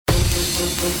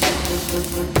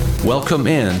Welcome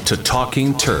in to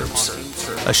Talking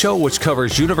Terps, a show which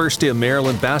covers University of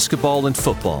Maryland basketball and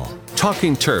football.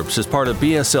 Talking Terps is part of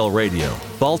BSL Radio.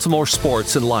 Baltimore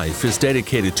Sports and Life is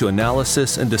dedicated to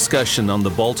analysis and discussion on the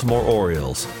Baltimore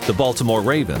Orioles, the Baltimore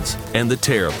Ravens, and the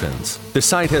Terrapins. The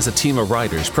site has a team of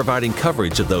writers providing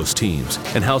coverage of those teams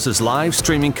and houses live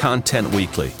streaming content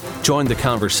weekly. Join the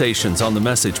conversations on the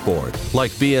message board, like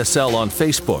BSL on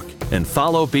Facebook, and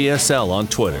follow BSL on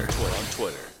Twitter.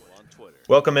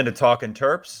 Welcome into Talking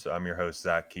Terps. I'm your host,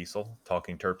 Zach Kiesel.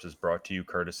 Talking Terps is brought to you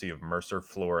courtesy of Mercer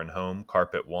Floor and Home,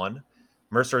 Carpet One.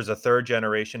 Mercer is a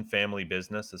third-generation family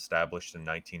business established in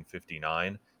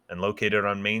 1959 and located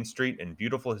on Main Street in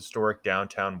beautiful historic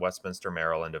downtown Westminster,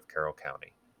 Maryland of Carroll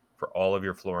County. For all of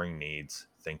your flooring needs,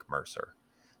 think Mercer.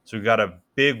 So we've got a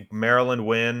big Maryland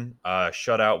win,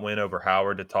 shutout win over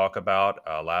Howard to talk about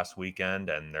last weekend,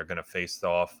 and they're going to face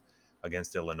off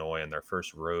against Illinois in their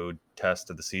first road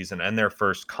test of the season and their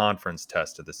first conference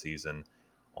test of the season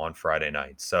on Friday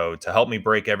night. So to help me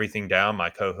break everything down,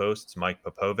 my co-hosts, Mike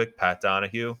Popovic, Pat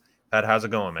Donahue. Pat, how's it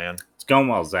going, man? It's going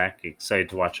well, Zach. Excited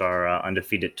to watch our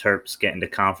undefeated Terps get into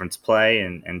conference play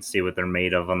and see what they're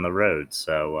made of on the road.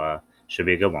 So should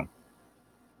be a good one.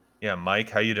 Yeah, Mike,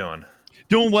 how you doing?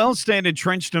 Doing well, staying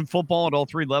entrenched in football at all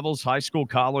three levels, high school,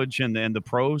 college, and the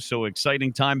pros. So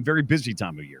exciting time, very busy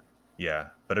time of year. Yeah,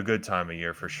 but a good time of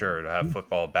year for sure to have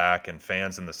football back and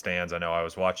fans in the stands. I know I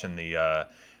was watching the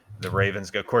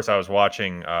Ravens. Of course, I was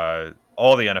watching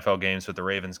all the NFL games with the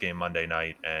Ravens game Monday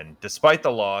night. And despite the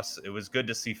loss, it was good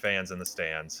to see fans in the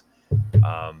stands.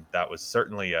 That was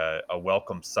certainly a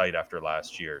welcome sight after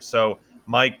last year. So,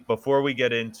 Mike, before we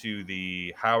get into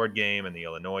the Howard game and the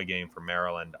Illinois game for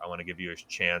Maryland, I want to give you a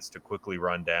chance to quickly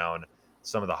run down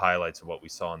some of the highlights of what we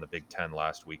saw in the Big Ten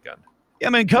last weekend. Yeah,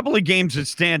 man, a couple of games that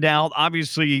stand out.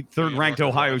 Obviously, third-ranked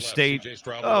Ohio State.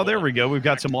 Oh, there we go. We've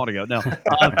got some audio. No,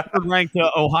 third-ranked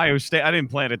Ohio State. I didn't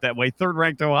plan it that way.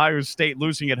 Third-ranked Ohio State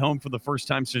losing at home for the first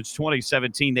time since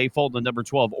 2017. They fall to number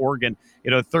 12, Oregon,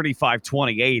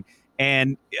 35-28.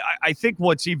 And I think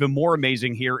what's even more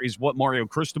amazing here is what Mario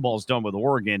Cristobal has done with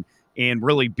Oregon and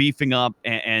really beefing up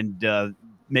and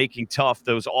making tough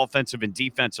those offensive and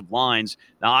defensive lines.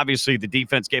 Now, obviously, the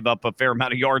defense gave up a fair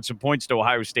amount of yards and points to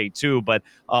Ohio State, too, but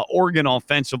Oregon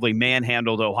offensively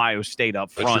manhandled Ohio State up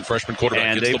front. That's the freshman quarterback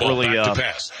and gets they the ball really, back to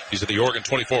pass. He's at the Oregon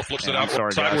 24, flips it out.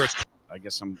 Sorry, I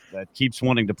guess that keeps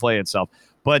wanting to play itself.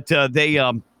 But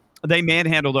they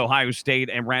manhandled Ohio State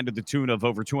and ran to the tune of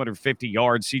over 250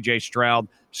 yards. CJ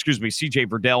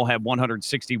Verdell had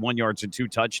 161 yards and 2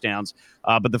 touchdowns.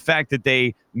 But the fact that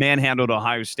they manhandled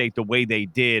Ohio State the way they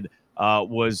did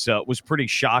was pretty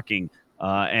shocking.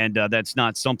 And that's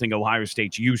not something Ohio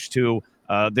State's used to.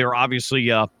 They're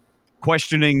obviously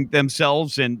questioning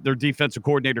themselves and their defensive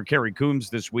coordinator, Kerry Coombs,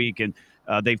 this week. And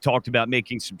they've talked about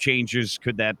making some changes.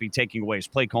 Could that be taking away his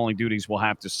play calling duties? We'll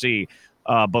have to see.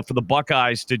 But for the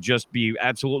Buckeyes to just be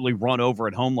absolutely run over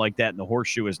at home like that in the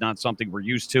horseshoe is not something we're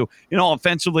used to.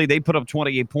 Offensively, they put up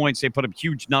 28 points. They put up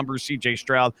huge numbers. C.J.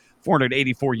 Stroud,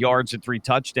 484 yards and 3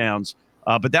 touchdowns.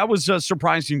 But that was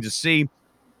surprising to see.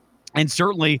 And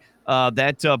certainly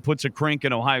that puts a crank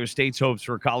in Ohio State's hopes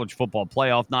for a college football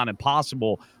playoff. Not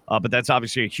impossible, but that's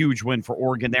obviously a huge win for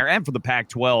Oregon there and for the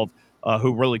Pac-12,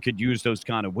 who really could use those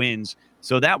kind of wins.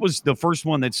 So that was the first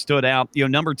one that stood out.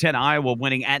 Number 10, Iowa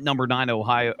winning at number 9,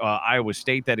 Iowa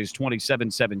State. That is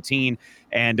 27-17.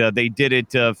 And they did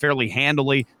it fairly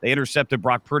handily. They intercepted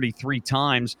Brock Purdy 3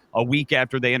 times a week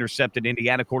after they intercepted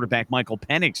Indiana quarterback Michael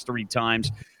Penix 3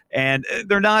 times. And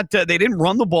they didn't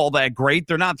run the ball that great.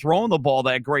 They're not throwing the ball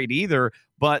that great either,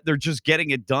 but they're just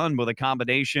getting it done with a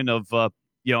combination of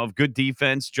good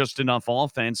defense, just enough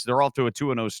offense. They're off to a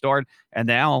 2-0 start, and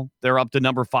now they're up to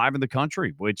number 5 in the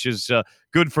country, which is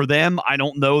good for them. I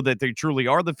don't know that they truly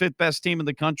are the 5th best team in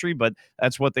the country, but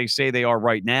that's what they say they are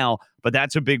right now. But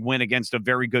that's a big win against a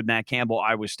very good Matt Campbell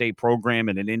Iowa State program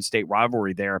and an in-state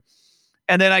rivalry there.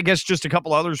 And then I guess just a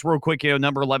couple others real quick.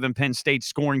 Number 11, Penn State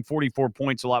scoring 44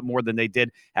 points, a lot more than they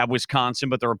did at Wisconsin,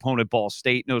 but their opponent, Ball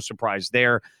State, no surprise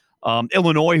there.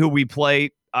 Illinois, who we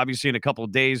play, obviously, in a couple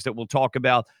of days that we'll talk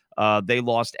about, they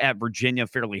lost at Virginia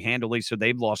fairly handily, so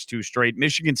they've lost 2 straight.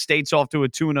 Michigan State's off to a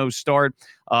 2-0 start.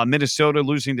 Minnesota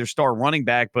losing their star running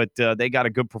back, but they got a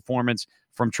good performance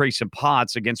from Trayson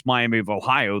Potts against Miami of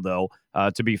Ohio, though,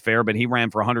 to be fair. But he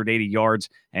ran for 180 yards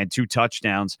and 2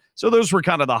 touchdowns. So those were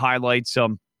kind of the highlights.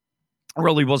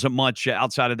 Really wasn't much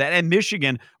outside of that. And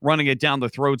Michigan running it down the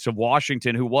throats of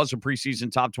Washington, who was a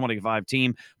preseason top 25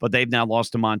 team, but they've now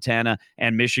lost to Montana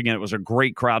and Michigan. It was a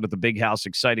great crowd at the Big House,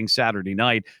 exciting Saturday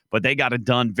night, but they got it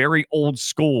done very old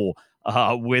school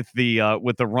with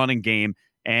the running game.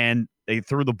 And They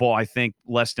threw the ball, I think,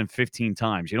 less than 15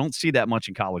 times. You don't see that much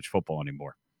in college football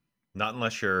anymore. Not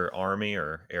unless you're Army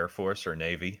or Air Force or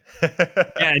Navy.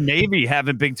 Yeah, Navy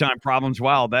having big time problems.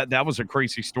 Wow, that was a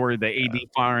crazy story. The AD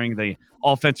firing the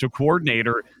offensive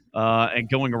coordinator and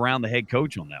going around the head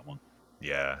coach on that one.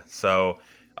 Yeah. So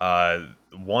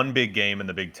one big game in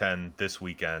the Big Ten this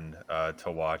weekend to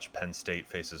watch. Penn State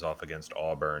faces off against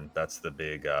Auburn. That's the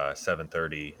big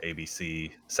 7:30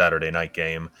 ABC Saturday night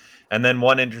game. And then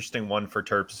one interesting one for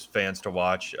Terps fans to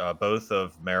watch. Both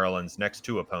of Maryland's next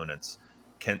two opponents,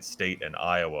 Kent State and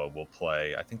Iowa, will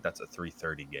play. I think that's a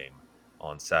 3:30 game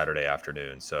on Saturday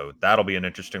afternoon. So that'll be an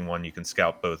interesting one. You can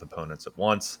scout both opponents at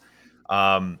once.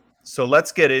 So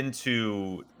let's get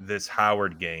into this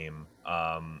Howard game.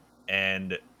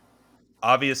 And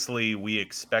obviously, we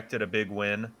expected a big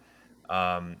win.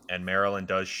 And Maryland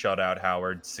does shut out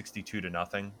Howard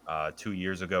 62-0. 2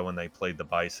 years ago, when they played the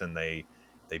Bison, they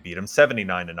beat them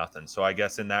 79-0. So I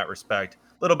guess in that respect,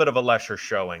 a little bit of a lesser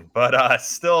showing, but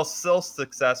still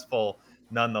successful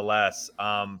nonetheless.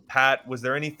 Pat, was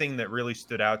there anything that really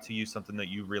stood out to you? Something that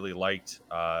you really liked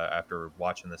after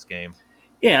watching this game?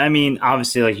 Yeah, I mean,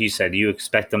 obviously, like you said, you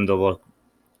expect them to look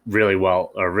really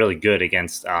well or really good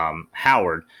against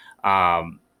Howard.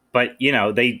 But,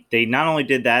 they not only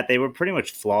did that, they were pretty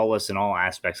much flawless in all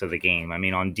aspects of the game. I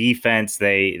mean, on defense,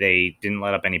 they didn't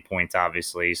let up any points,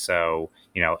 obviously. So,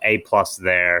 A+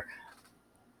 there.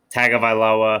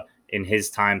 Tagovailoa, in his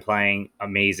time playing,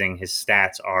 amazing. His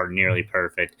stats are nearly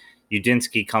perfect.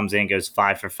 Udinski comes in, goes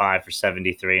 5 for 5 for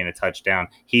 73 and a touchdown.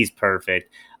 He's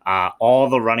perfect. All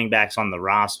the running backs on the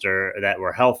roster that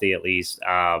were healthy, at least,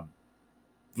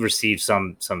 received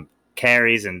some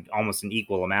carries and almost an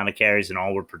equal amount of carries, and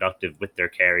all were productive with their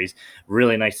carries.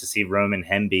 Really nice to see Roman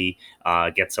Hemby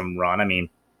get some run. I mean,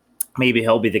 maybe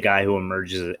he'll be the guy who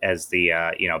emerges as the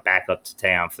backup to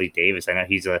Tayon Fleet Davis. I know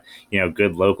he's a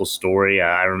good local story.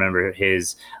 I remember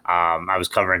his. I was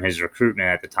covering his recruitment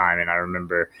at the time, and I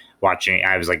remember watching.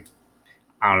 I was like,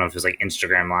 I don't know if it was like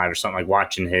Instagram Live or something, like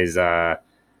watching his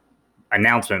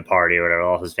announcement party or whatever.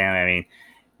 All his family. I mean,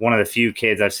 one of the few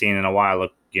kids I've seen in a while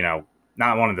look,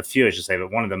 not one of the few, I should say,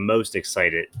 but one of the most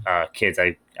excited kids,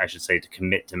 I should say, to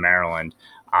commit to Maryland.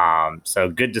 So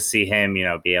good to see him,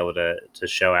 be able to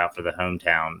show out for the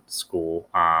hometown school.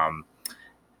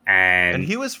 And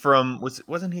he was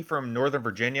wasn't he from Northern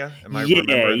Virginia? Am I right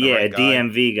guy?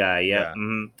 DMV guy. Yep. Yeah.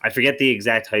 Mm-hmm. I forget the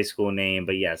exact high school name,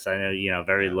 but yes, I know,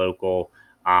 very local,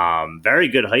 very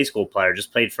good high school player.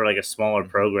 Just played for like a smaller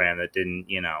program that didn't,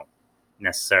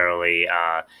 necessarily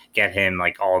get him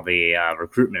like all the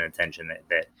recruitment attention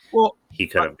that he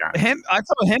could have gotten. I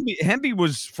thought Hemby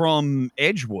was from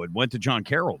Edgewood, went to John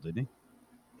Carroll, didn't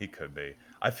he? He could be.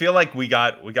 I feel like we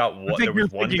got there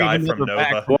was one guy from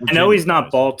Nova. Well, I know he's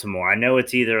not Baltimore. I know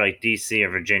it's either like DC or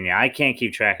Virginia. I can't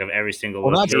keep track of every single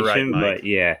location, right, but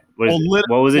yeah.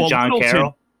 What was it, John Littleton,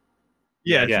 Carroll?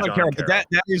 Yeah, John Carroll, but that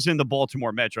is in the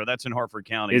Baltimore Metro. That's in Harford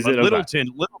County. Is it okay?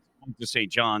 Littleton went to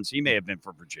St. John's. He may have been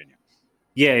from Virginia.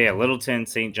 Yeah, Littleton,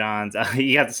 St. John's.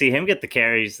 You got to see him get the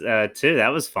carries too. That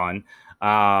was fun.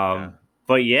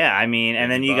 But yeah, I mean, and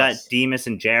then you got Demas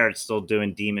and Jarrett still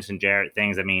doing Demas and Jarrett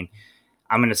things. I mean,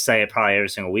 I'm going to say it probably every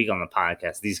single week on the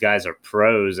podcast. These guys are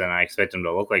pros, and I expect them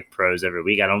to look like pros every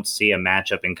week. I don't see a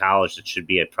matchup in college that should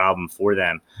be a problem for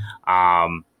them.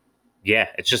 Yeah,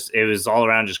 it was all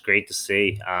around just great to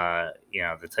see,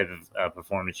 the type of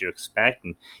performance you expect.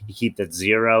 And you keep that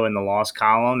 0 in the loss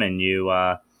column, and you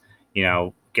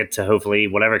get to hopefully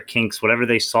whatever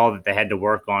they saw that they had to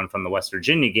work on from the West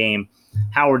Virginia game.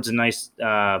 Howard's a nice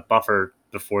buffer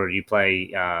before you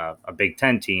play a Big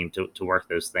Ten team to work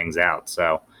those things out.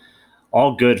 So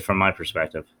all good from my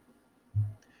perspective.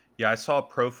 Yeah, I saw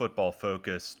Pro Football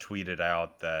Focus tweeted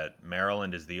out that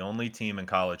Maryland is the only team in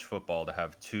college football to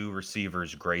have 2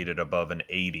 receivers graded above an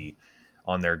 80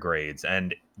 on their grades.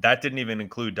 And that didn't even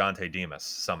include Dante Demas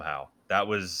somehow. That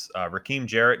was Raheem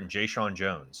Jarrett and Jayshon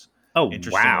Jones. Oh,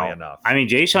 wow. Enough. I mean,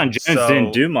 Jayshon Jones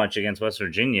didn't do much against West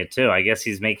Virginia, too. I guess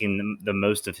he's making the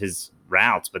most of his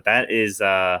routes, but that is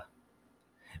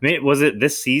was it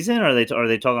this season, or are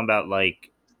they talking about like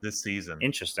this season?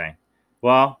 Interesting.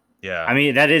 Well, yeah. I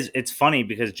mean, it's funny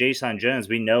because Jayshon Jones,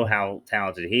 we know how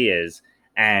talented he is,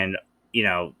 and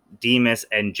Demas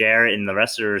and Jarrett and the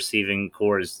rest of the receiving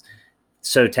core is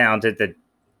so talented that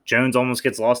Jones almost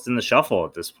gets lost in the shuffle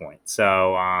at this point.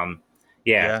 So,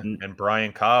 yeah, and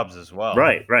Brian Cobbs as well.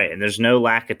 Right. And there's no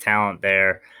lack of talent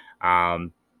there.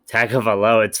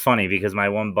 Tagovailoa, it's funny because my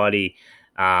one buddy,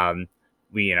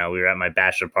 we were at my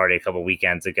bachelor party a couple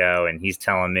weekends ago, and he's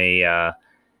telling me,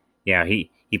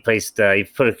 he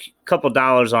put a couple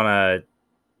dollars on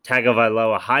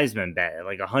Tagovailoa Heisman bet at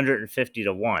like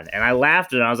 150-1, and I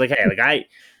laughed and I was like, hey, like I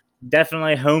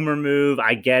definitely homer move.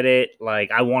 I get it.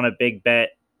 Like I want a big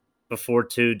bet before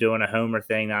doing a homer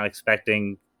thing, not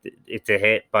expecting it to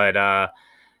hit, but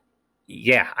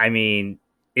yeah, I mean,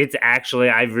 it's actually,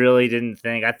 I really didn't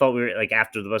think, I thought we were like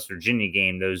after the West Virginia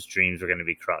game, those dreams were going to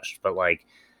be crushed. But like,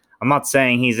 I'm not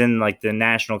saying he's in like the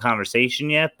national conversation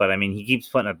yet, but I mean, he keeps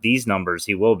putting up these numbers,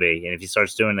 he will be. And if he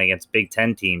starts doing it against Big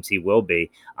Ten teams, he will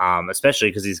be, especially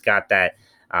because he's got that,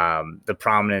 the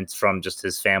prominence from just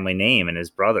his family name and his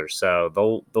brother.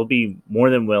 So they'll be more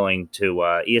than willing to,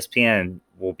 ESPN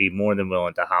will be more than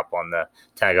willing to hop on the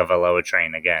Tagovailoa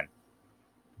train again.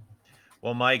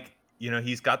 Well, Mike,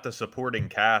 he's got the supporting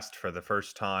cast for the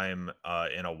first time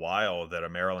in a while that a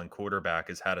Maryland quarterback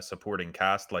has had a supporting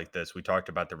cast like this. We talked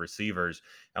about the receivers,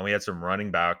 and we had some running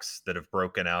backs that have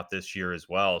broken out this year as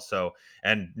well. So,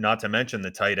 and not to mention the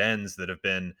tight ends that have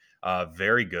been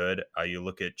very good. You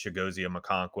look at Chigozia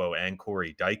Okonkwo and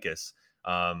Corey Dykes.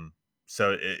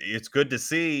 So it's good to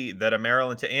see that a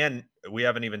Maryland and we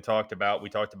haven't even talked about, we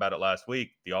talked about it last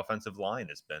week. The offensive line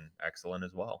has been excellent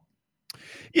as well.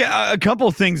 Yeah, a couple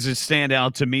of things that stand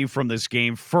out to me from this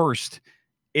game. First,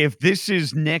 if this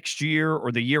is next year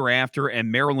or the year after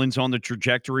and Maryland's on the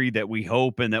trajectory that we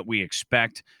hope and that we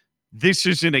expect, this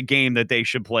isn't a game that they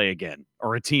should play again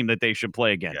or a team that they should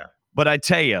play again. Yeah. But I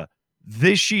tell you,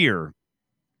 this year,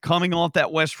 coming off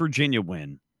that West Virginia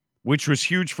win, which was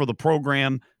huge for the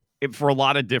program for a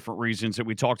lot of different reasons that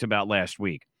we talked about last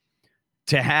week,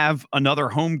 to have another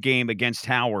home game against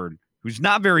Howard, who's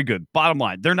not very good. Bottom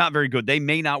line, they're not very good. They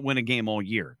may not win a game all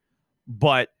year.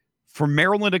 But for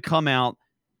Maryland to come out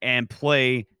and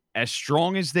play as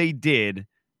strong as they did,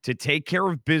 to take care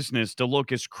of business, to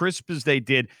look as crisp as they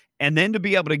did, and then to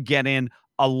be able to get in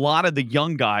a lot of the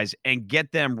young guys and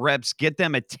get them reps, get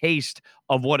them a taste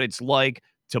of what it's like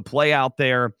to play out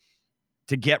there,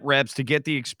 to get reps, to get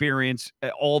the experience,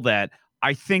 all that.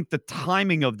 I think the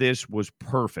timing of this was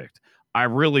perfect. I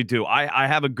really do. I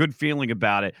have a good feeling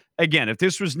about it. Again, if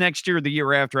this was next year or the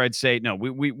year after, I'd say, no,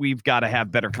 we've got to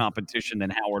have better competition than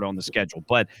Howard on the schedule.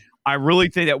 But I really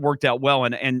think that worked out well.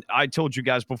 And I told you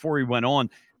guys before we went on,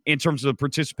 in terms of the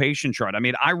participation chart, I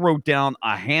mean, I wrote down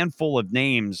a handful of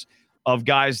names of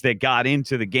guys that got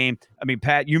into the game. I mean,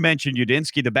 Pat, you mentioned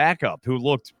Udinski, the backup, who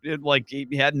looked like he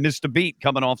hadn't missed a beat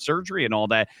coming off surgery and all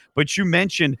that. But you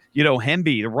mentioned,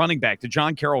 Hemby, the running back, the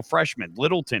John Carroll freshman,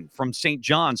 Littleton from St.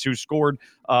 John's, who scored.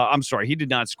 I'm sorry, he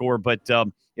did not score, but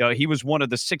he was one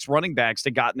of the 6 running backs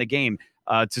that got in the game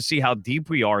to see how deep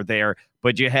we are there.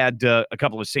 But you had a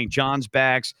couple of St. John's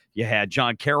backs. You had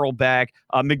John Carroll back,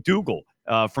 McDougal.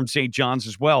 From St. John's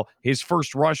as well. His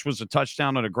first rush was a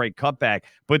touchdown and a great cutback.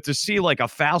 But to see like a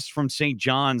Faust from St.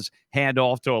 John's hand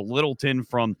off to a Littleton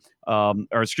from, a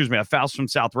Faust from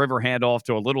South River hand off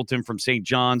to a Littleton from St.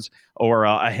 John's, or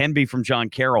a Hemby from John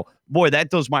Carroll. Boy,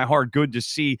 that does my heart good to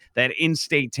see that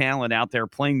in-state talent out there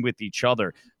playing with each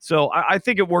other. So I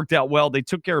think it worked out well. They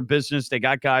took care of business. They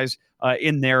got guys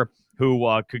in there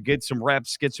who could get some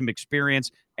reps, get some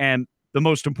experience. And the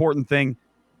most important thing,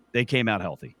 they came out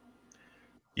healthy.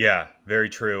 Yeah, very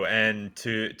true. And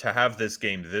to have this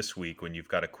game this week when you've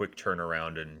got a quick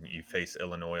turnaround and you face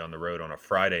Illinois on the road on a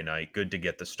Friday night, good to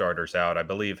get the starters out. I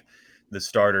believe the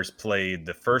starters played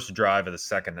the first drive of the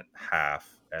second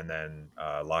half, and then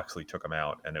Loxley took them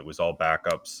out, and it was all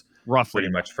backups roughly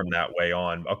pretty much from that way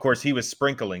on. Of course, he was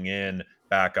sprinkling in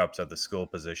backups at the skill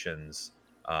positions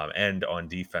and on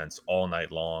defense all night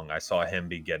long. I saw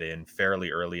Hemby get in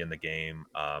fairly early in the game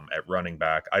at running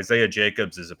back. Isaiah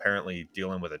Jacobs is apparently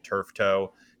dealing with a turf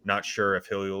toe. Not sure if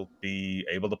he'll be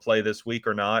able to play this week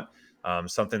or not.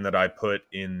 Something that I put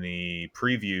in the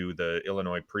preview, the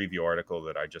Illinois preview article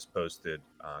that I just posted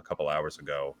a couple hours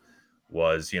ago,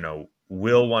 was,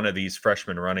 will one of these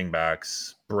freshman running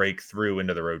backs break through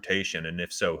into the rotation? And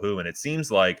if so, who? And it seems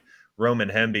like Roman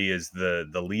Hemby is the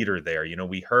leader there.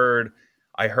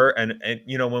 I heard, and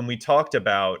when we talked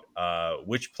about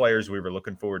which players we were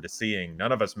looking forward to seeing,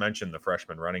 none of us mentioned the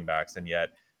freshman running backs, and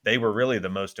yet they were really the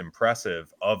most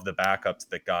impressive of the backups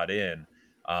that got in.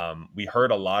 We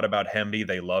heard a lot about Hemby.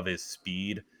 They love his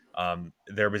speed.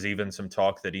 There was even some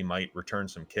talk that he might return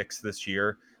some kicks this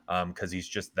year because he's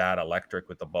just that electric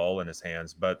with the ball in his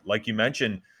hands. But like you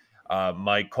mentioned,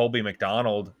 Mike, Colby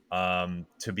McDonald,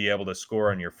 to be able to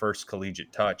score on your first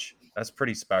collegiate touch, That's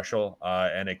pretty special,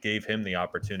 and it gave him the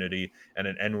opportunity.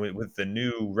 And with the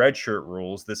new redshirt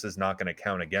rules, this is not going to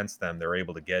count against them. They're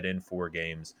able to get in 4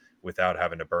 games without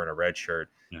having to burn a red shirt.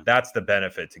 Yeah. That's the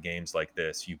benefit to games like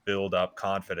this. You build up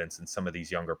confidence in some of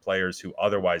these younger players who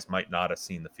otherwise might not have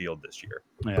seen the field this year.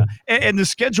 Yeah, and the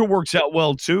schedule works out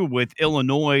well too with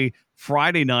Illinois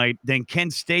Friday night, then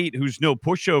Kent State, who's no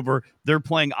pushover. They're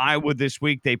playing Iowa this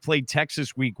week. They played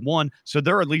Texas week 1, so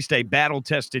they're at least a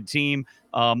battle-tested team.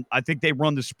 I think they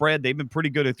run the spread. They've been pretty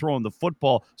good at throwing the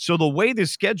football. So the way the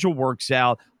schedule works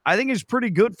out, I think is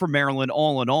pretty good for Maryland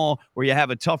all in all, where you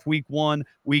have a tough week 1,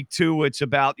 week 2. It's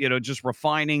about, just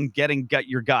refining, get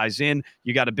your guys in.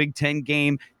 You got a Big Ten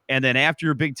game. And then after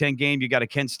your Big Ten game, you got a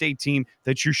Kent State team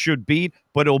that you should beat,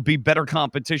 but it'll be better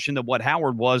competition than what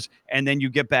Howard was. And then you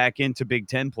get back into Big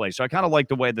Ten play. So I kind of like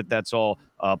the way that that's all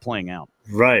playing out.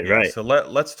 Right. So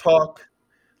let's talk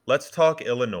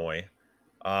Illinois.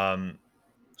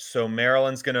 So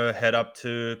Maryland's going to head up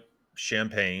to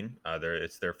Champaign.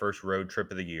 It's their first road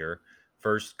trip of the year,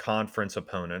 first conference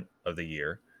opponent of the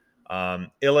year.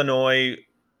 Illinois,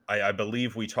 I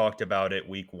believe we talked about it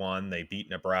week 1. They beat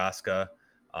Nebraska.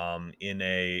 In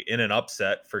an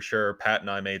upset for sure. Pat and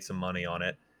I made some money on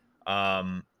it.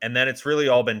 And then it's really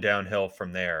all been downhill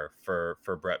from there for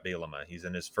Brett Bielema. He's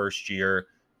in his first year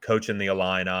coaching the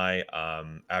Illini,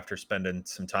 after spending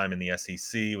some time in the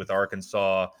SEC with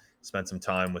Arkansas, spent some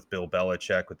time with Bill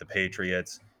Belichick with the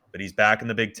Patriots, but he's back in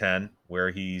the Big Ten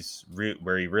where he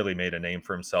really made a name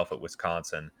for himself at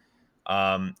Wisconsin.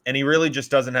 And he really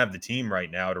just doesn't have the team right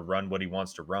now to run what he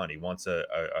wants to run. He wants a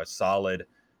solid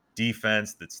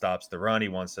defense that stops the run. He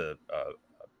wants a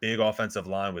big offensive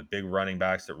line with big running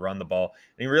backs that run the ball.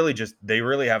 And they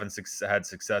really haven't had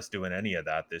success doing any of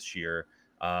that this year.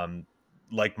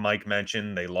 Like Mike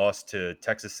mentioned, they lost to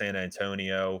Texas San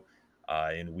Antonio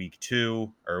in week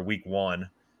 1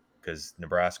 because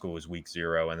Nebraska was week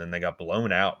 0, and then they got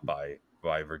blown out by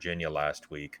Virginia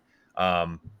last week.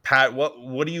 Pat,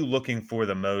 what are you looking for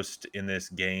the most in this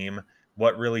game?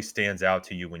 What really stands out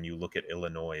to you when you look at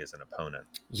Illinois as an opponent?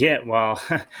 Yeah, well,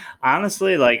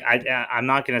 honestly, I'm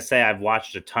not going to say I've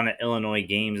watched a ton of Illinois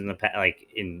games in the past,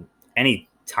 in any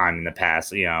time in the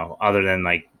past, other than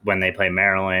when they play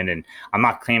Maryland. And I'm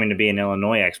not claiming to be an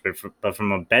Illinois expert, but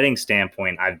from a betting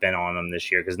standpoint, I've been on them this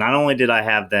year because not only did I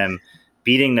have them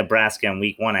beating Nebraska in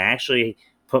week 1, I actually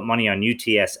put money on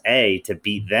UTSA to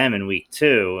beat them in week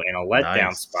 2 in a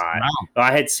letdown spot. Wow.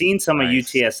 I had seen some of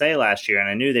UTSA last year, and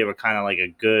I knew they were kind of like a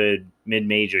good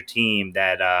mid-major team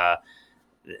that,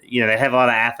 they have a lot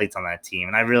of athletes on that team.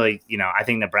 And I really, I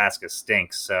think Nebraska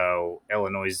stinks. So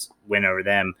Illinois' win over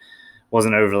them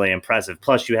wasn't overly impressive.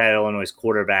 Plus, you had Illinois'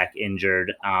 quarterback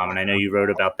injured. And I know you wrote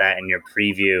about that in your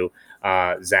preview,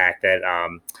 Zach,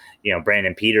 that,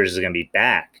 Brandon Peters is going to be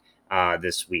back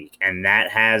this week, and that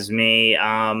has me,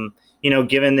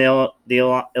 giving the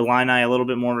Illini a little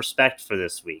bit more respect for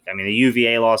this week. I mean, the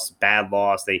UVA loss, bad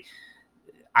loss.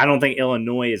 I don't think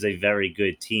Illinois is a very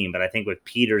good team, but I think with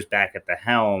Peters back at the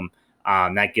helm,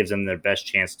 that gives them their best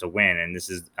chance to win. And this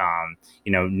is,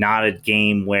 not a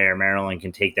game where Maryland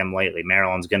can take them lightly.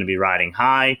 Maryland's going to be riding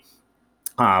high.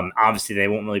 Obviously, they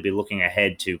won't really be looking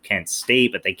ahead to Kent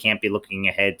State, but they can't be looking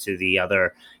ahead to the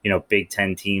other, Big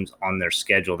Ten teams on their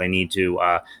schedule. They need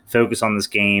to focus on this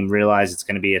game, realize it's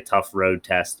going to be a tough road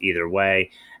test either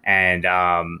way, and,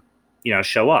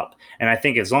 show up. And I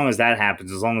think as long as that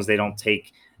happens, as long as they don't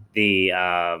take the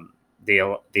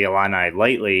Illini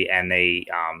lightly and they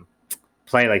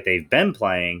play like they've been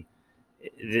playing,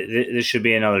 this should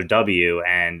be another W,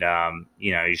 and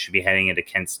you should be heading into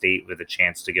Kent State with a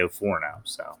chance to go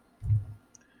 4-0.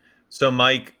 So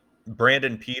Mike,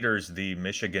 Brandon Peters, the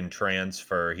Michigan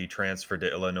transfer, he transferred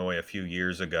to Illinois a few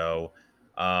years ago.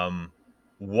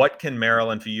 What can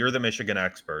Maryland? You're the Michigan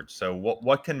expert, so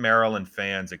what can Maryland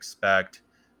fans expect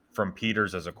from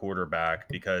Peters as a quarterback?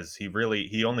 Because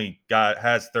he only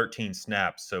has 13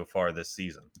 snaps so far this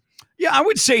season. Yeah, I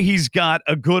would say he's got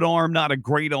a good arm, not a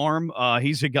great arm.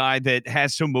 He's a guy that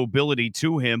has some mobility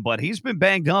to him, but he's been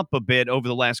banged up a bit over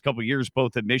the last couple of years,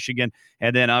 both at Michigan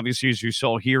and then obviously, as you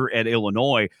saw here at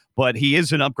Illinois. But he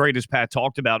is an upgrade, as Pat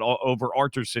talked about, over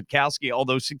Arthur Sitkowski,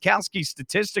 although Sitkowski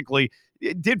statistically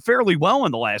did fairly well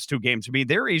in the last 2 games. I mean,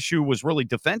 their issue was really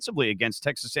defensively against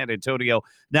Texas San Antonio.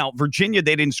 Now, Virginia,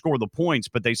 they didn't score the points,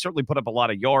 but they certainly put up a lot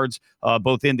of yards,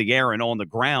 both in the air and on the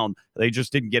ground. They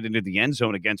just didn't get into the end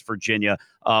zone against Virginia.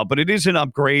 But it is an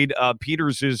upgrade.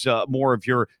 Peters is more of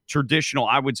your traditional,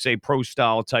 I would say,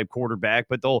 pro-style type quarterback,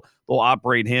 but they'll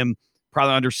operate him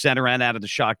probably under center and out of the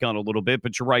shotgun a little bit.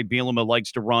 But you're right, Bielema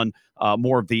likes to run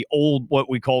more of the old, what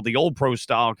we call the old pro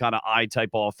style kind of I-type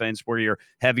offense, where you're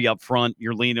heavy up front,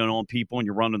 you're leaning on people, and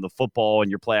you're running the football,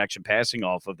 and you're play action passing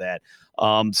off of that.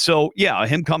 So, yeah,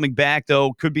 him coming back,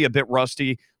 though, could be a bit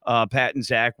rusty, Pat and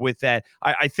Zach, with that.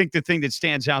 I think the thing that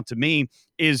stands out to me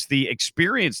is the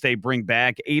experience they bring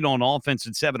back, 8 on offense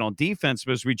and 7 on defense,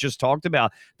 because we just talked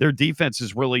about their defense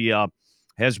is really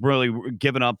has really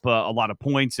given up a lot of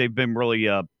points. They've been really,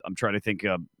 I'm trying to think,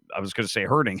 I was going to say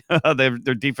hurting. Their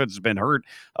defense has been hurt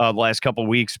the last couple of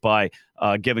weeks by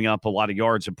giving up a lot of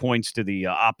yards and points to the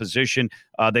opposition.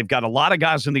 They've got a lot of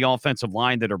guys in the offensive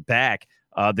line that are back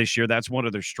this year. That's one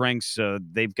of their strengths.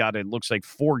 They've got, it looks like,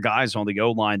 4 guys on the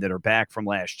O-line that are back from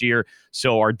last year.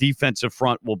 So our defensive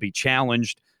front will be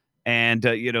challenged. And,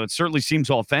 it certainly seems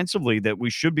offensively that we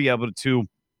should be able to,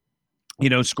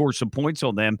 score some points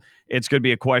on them. It's going to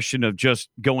be a question of just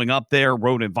going up there,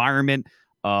 road environment,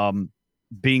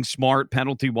 being smart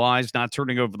penalty-wise, not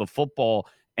turning over the football,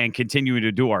 and continuing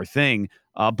to do our thing.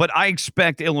 But I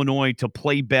expect Illinois to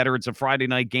play better. It's a Friday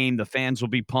night game. The fans will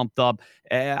be pumped up.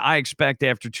 I expect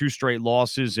after 2 straight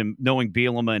losses and knowing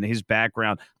Bielema and his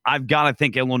background, I've got to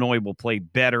think Illinois will play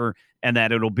better and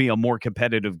that it'll be a more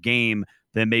competitive game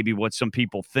than maybe what some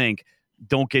people think.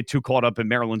 Don't get too caught up in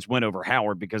Maryland's win over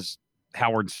Howard, because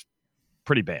Howard's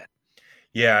pretty bad.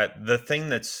 Yeah, the thing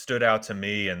that stood out to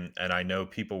me, and I know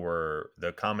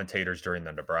the commentators during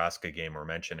the Nebraska game were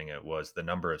mentioning it, was the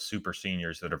number of super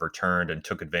seniors that have returned and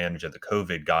took advantage of the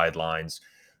COVID guidelines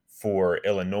for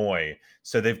Illinois.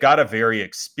 So they've got a very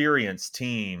experienced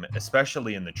team,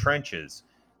 especially in the trenches.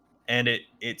 And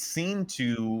it seemed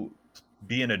to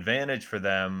be an advantage for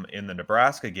them in the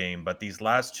Nebraska game, but these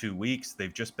last 2 weeks,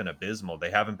 they've just been abysmal.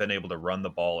 They haven't been able to run the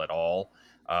ball at all.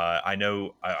 I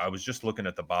know I was just looking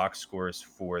at the box scores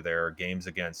for their games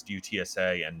against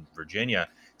UTSA and Virginia.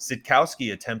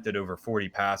 Sitkowski attempted over 40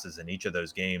 passes in each of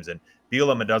those games, and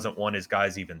Bielema doesn't want his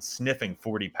guys even sniffing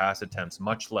 40 pass attempts,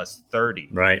 much less 30.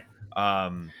 Right.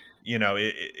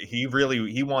 He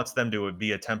wants them to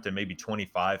be attempting maybe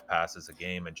 25 passes a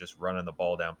game and just running the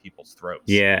ball down people's throats.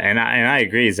 Yeah, and I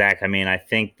agree, Zach. I mean, I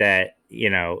think that,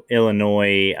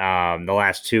 Illinois, the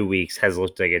last 2 weeks has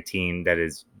looked like a team that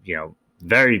is,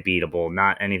 very beatable,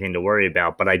 not anything to worry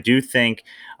about. But I do think,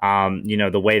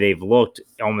 the way they've looked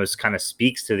almost kind of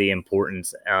speaks to the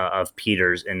importance of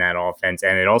Peters in that offense.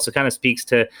 And it also kind of speaks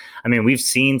to, we've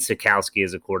seen Sitkowski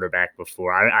as a quarterback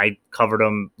before. I covered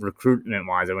him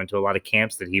recruitment-wise. I went to a lot of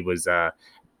camps that he was at.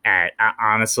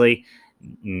 Honestly,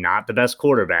 not the best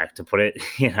quarterback, to put it,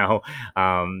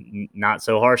 not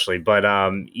so harshly. But, I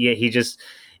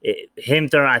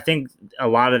think a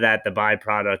lot of that, the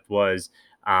byproduct was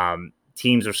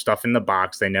teams are stuffing the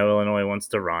box. They know Illinois wants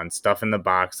to run, stuff in the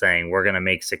box, saying we're going to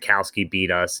make Sitkowski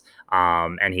beat us.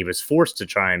 And he was forced to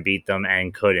try and beat them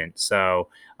and couldn't. So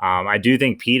I do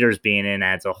think Peters being in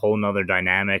adds a whole nother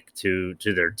dynamic to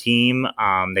their team.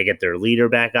 They get their leader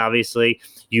back, obviously.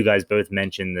 You guys both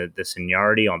mentioned the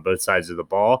seniority on both sides of the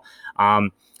ball.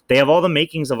 They have all the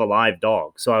makings of a live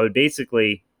dog. So I would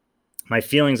basically, my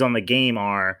feelings on the game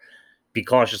are be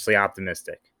cautiously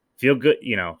optimistic. Feel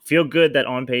good that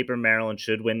on paper Maryland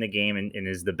should win the game and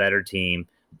is the better team,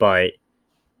 but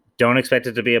don't expect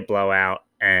it to be a blowout,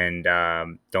 and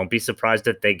don't be surprised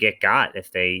if they get got, if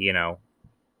they,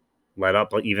 let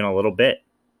up even a little bit.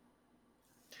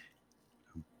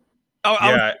 Go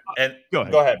ahead,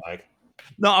 Mike.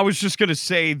 No, I was just going to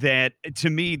say that, to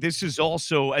me, this is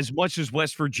also, as much as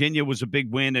West Virginia was a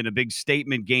big win and a big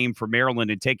statement game for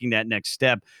Maryland and taking that next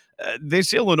step,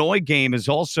 this Illinois game is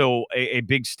also a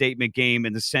big statement game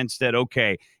in the sense that,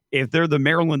 okay, if they're the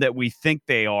Maryland that we think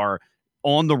they are,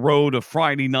 on the road a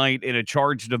Friday night in a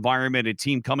charged environment, a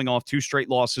team coming off 2 straight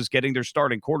losses, getting their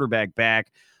starting quarterback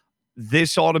back,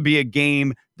 this ought to be a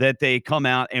game that they come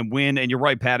out and win. And you're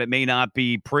right, Pat, it may not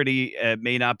be pretty, it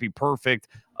may not be perfect.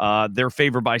 They're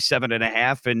favored by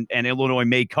 7.5, and Illinois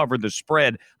may cover the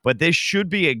spread, but this should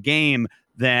be a game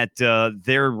that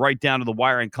they're right down to the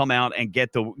wire and come out and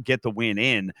get the win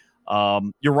in.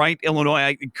 You're right,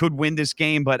 Illinois could win this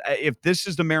game, but if this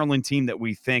is the Maryland team that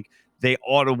we think, they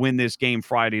ought to win this game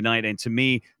Friday night. And to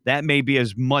me, that may be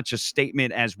as much a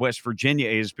statement as West Virginia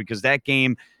is, because that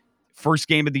game, first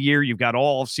game of the year, you've got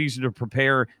all season to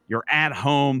prepare. You're at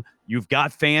home. You've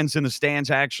got fans in the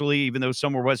stands, actually, even though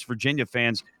some were West Virginia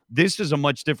fans. This is a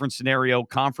much different scenario.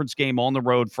 Conference game on the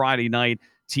road Friday night.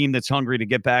 team that's hungry to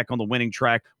get back on the winning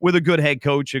track with a good head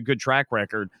coach, a good track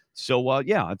record. So,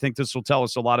 I think this will tell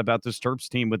us a lot about this Terps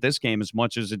team with this game as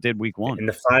much as it did week one. And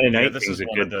the Friday night this thing is is a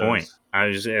one good of point. those. I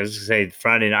was going to say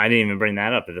Friday night. I didn't even bring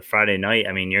that up. But the Friday night,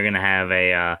 I mean, you're going to have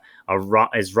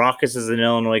as raucous as an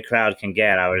Illinois crowd can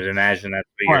get. I would imagine that's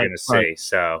what you're going to see.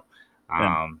 So,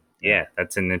 yeah,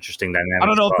 that's an interesting dynamic. I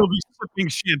don't know if they'll be sipping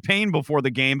champagne before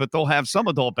the game, but they'll have some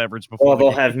adult beverage before. Well,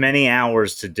 they'll game. have many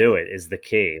hours to do it is the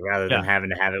key, rather than having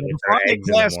to have it with their eggs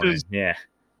in the morning. Yeah.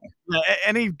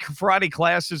 Any Friday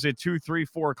classes at 2, 3,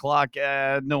 4 o'clock,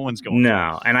 no one's going.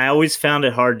 No, and I always found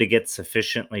it hard to get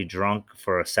sufficiently drunk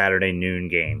for a Saturday noon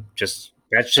game.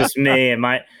 That's just me, and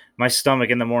my stomach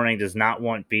in the morning does not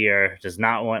want beer, does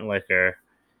not want liquor.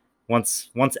 Once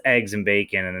eggs and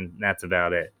bacon, and then that's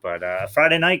about it. But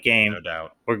Friday night game, no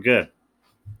doubt, we're good.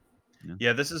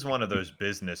 Yeah, this is one of those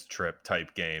business trip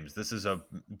type games. This is a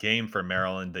game for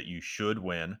Maryland that you should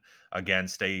win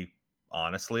against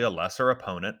honestly a lesser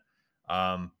opponent.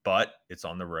 But it's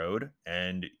on the road,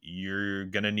 and you're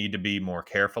going to need to be more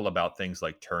careful about things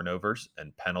like turnovers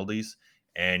and penalties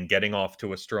and getting off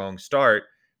to a strong start,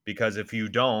 because if you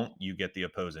don't, you get the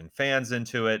opposing fans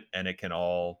into it, and it can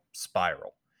all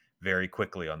spiral very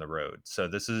quickly on the road. So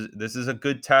this is a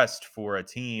good test for a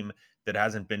team that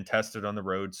hasn't been tested on the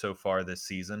road so far this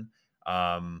season.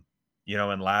 And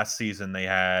last season they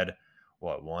had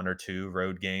 1 or 2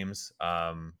 road games.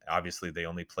 Obviously they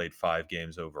only played 5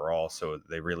 games overall, so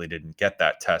they really didn't get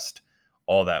that test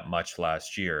all that much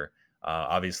last year.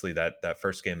 Obviously that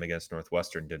first game against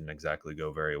Northwestern didn't exactly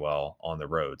go very well on the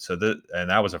road. So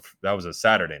that was a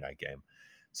Saturday night game.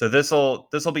 So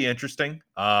this'll be interesting.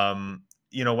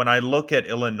 When I look at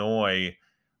Illinois,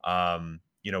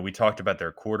 we talked about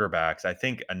their quarterbacks. I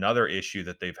think another issue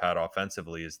that they've had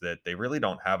offensively is that they really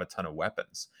don't have a ton of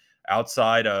weapons.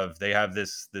 Outside of, they have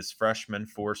this freshman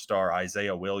 4-star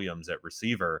Isaiah Williams at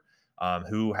receiver,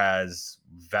 who has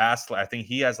I think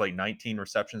he has like 19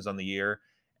 receptions on the year,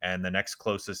 and the next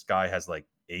closest guy has like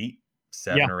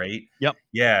 7 or 8. Yep.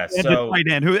 Yeah. And so the tight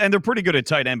end, and they're pretty good at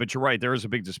tight end, but you're right, there is a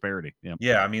big disparity. Yeah.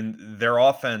 Yeah. I mean, their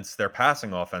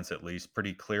passing offense at least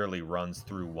pretty clearly runs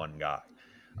through one guy.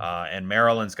 And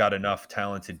Maryland's got enough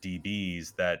talented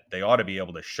DBs that they ought to be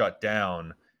able to shut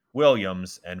down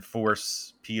Williams and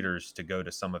force Peters to go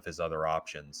to some of his other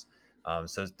options.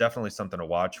 So it's definitely something to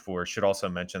watch for. Should also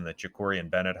mention that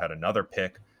Jacorian Bennett had another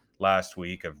pick last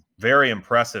week, a very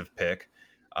impressive pick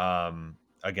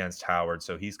against Howard.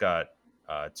 So he's got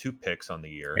 2 picks on the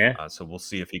year. Yeah. So we'll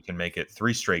see if he can make it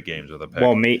 3 straight games with a pick.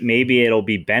 Well, maybe it'll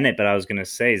be Bennett, but I was going to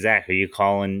say, Zach, are you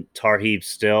calling Tarheeb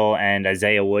Still and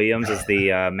Isaiah Williams as the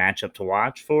matchup to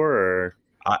watch for? Or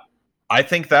I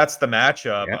think that's the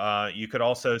matchup. Yeah. You could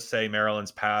also say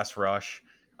Maryland's pass rush,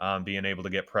 being able to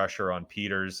get pressure on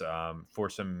Peters,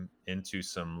 force him into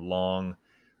some long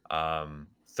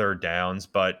third downs.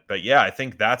 But yeah, I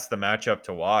think that's the matchup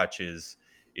to watch is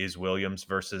Williams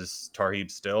versus Tarheeb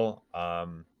Still,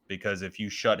 because if you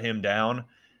shut him down,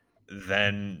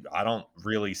 then I don't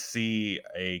really see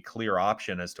a clear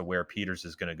option as to where Peters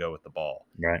is going to go with the ball.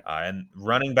 Right. And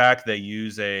running back, they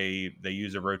use a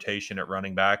rotation at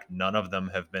running back. None of them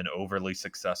have been overly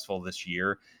successful this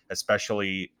year,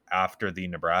 especially after the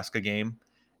Nebraska game.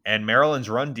 And Maryland's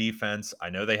run defense, I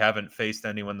know they haven't faced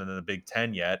anyone in the Big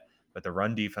Ten yet, but the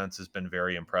run defense has been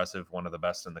very impressive, one of the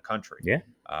best in the country. Yeah.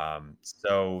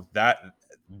 So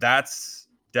that's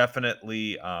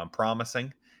definitely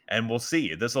promising. And we'll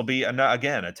see. This will be,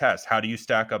 again, a test. How do you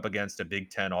stack up against a Big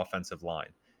Ten offensive line?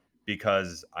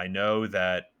 Because I know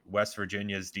that West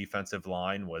Virginia's defensive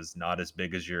line was not as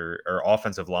big as or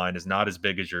offensive line is not as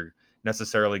big as you're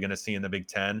necessarily going to see in the Big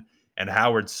Ten. And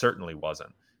Howard certainly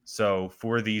wasn't. So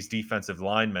for these defensive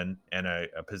linemen, and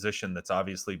a position that's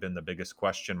obviously been the biggest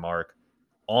question mark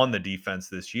on the defense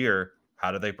this year,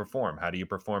 how do they perform? How do you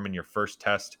perform in your first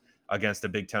test against a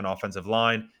Big Ten offensive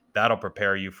line? That'll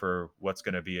prepare you for what's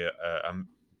going to be a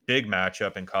big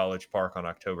matchup in College Park on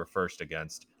October 1st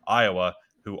against Iowa,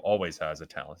 who always has a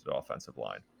talented offensive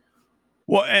line.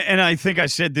 Well, and I think I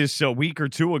said this a week or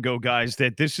 2 ago, guys,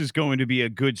 that this is going to be a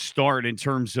good start in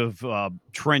terms of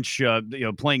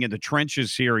playing in the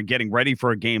trenches here and getting ready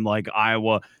for a game like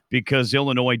Iowa, because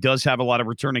Illinois does have a lot of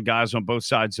returning guys on both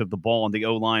sides of the ball on the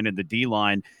O-line and the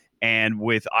D-line. And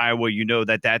with Iowa,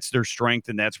 that's their strength,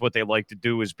 and that's what they like to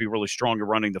do is be really strong at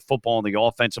running the football on the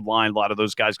offensive line. A lot of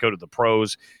those guys go to the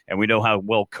pros, and we know how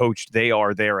well coached they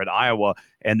are there at Iowa.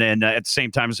 And then at the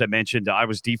same time, as I mentioned,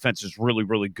 Iowa's defense is really,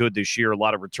 really good this year. A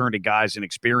lot of returning guys and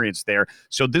experience there.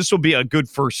 So this will be a good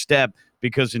first step,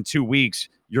 because in 2 weeks,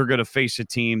 you're going to face a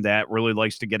team that really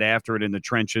likes to get after it in the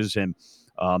trenches. And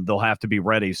they'll have to be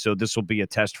ready. So this will be a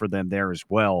test for them there as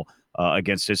well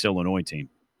against this Illinois team.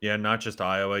 Yeah, not just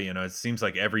Iowa. It seems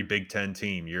like every Big Ten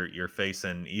team you're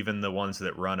facing, even the ones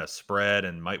that run a spread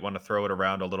and might want to throw it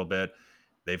around a little bit.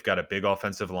 They've got a big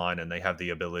offensive line, and they have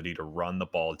the ability to run the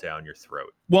ball down your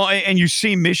throat. Well, and you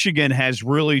see Michigan has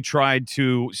really tried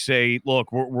to say,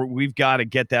 look, we've got to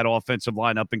get that offensive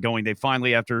line up and going. They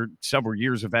finally, after several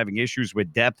years of having issues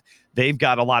with depth, they've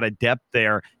got a lot of depth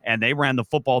there, and they ran the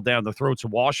football down the throats of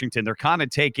Washington. They're kind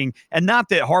of taking – and not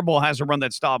that Harbaugh hasn't run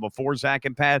that style before, Zach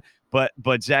and Pat,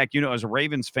 but Zach, as a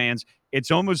Ravens fans,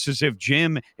 it's almost as if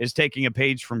Jim is taking a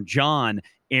page from John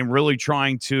and really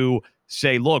trying to –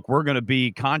 say, look, we're going to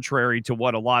be contrary to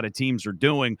what a lot of teams are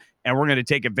doing, and we're going to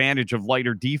take advantage of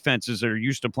lighter defenses that are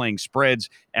used to playing spreads,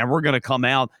 and we're going to come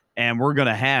out and we're going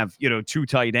to have, two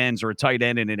tight ends or a tight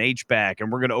end and an H-back, and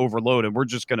we're going to overload, and we're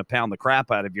just going to pound the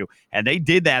crap out of you. And they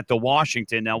did that to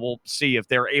Washington. Now we'll see if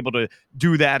they're able to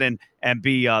do that and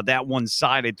be that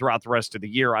one-sided throughout the rest of the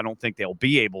year. I don't think they'll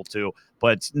be able to,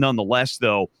 but nonetheless,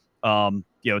 though,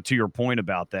 to your point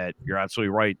about that, you're absolutely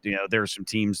right. There are some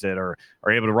teams that are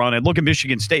able to run. And look at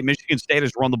Michigan State. Michigan State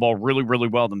has run the ball really, really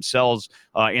well themselves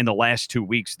in the last 2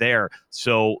 weeks there.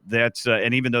 So that's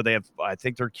and even though I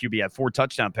think their QB had 4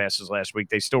 touchdown passes last week,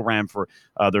 they still ran for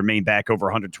their main back over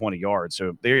 120 yards.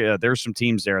 So there's some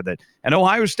teams there that, and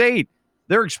Ohio State,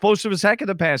 they're explosive as heck in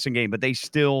the passing game, but they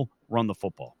still run the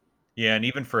football. Yeah, and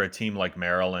even for a team like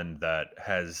Maryland that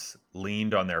has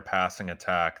leaned on their passing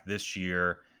attack this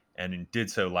year and did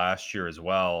so last year as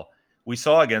well, we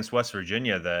saw against West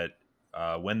Virginia that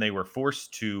when they were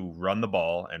forced to run the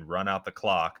ball and run out the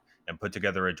clock and put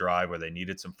together a drive where they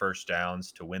needed some first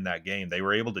downs to win that game, they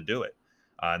were able to do it.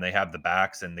 And they have the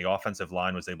backs, and the offensive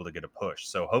line was able to get a push.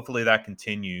 So hopefully that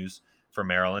continues for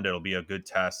Maryland. It'll be a good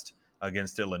test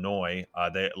against Illinois.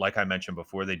 They, like I mentioned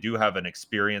before, they do have an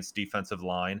experienced defensive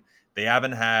line. They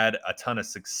haven't had a ton of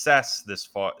success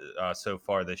so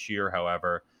far this year,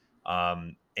 however.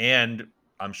 And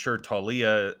I'm sure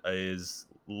Taulia is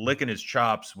licking his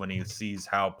chops when he sees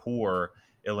how poor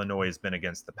Illinois has been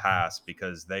against the pass,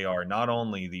 because they are not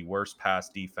only the worst pass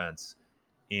defense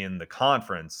in the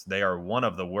conference, they are one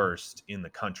of the worst in the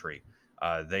country.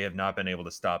 They have not been able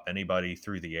to stop anybody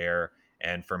through the air.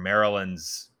 And for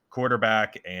Maryland's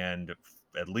quarterback and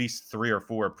at least 3 or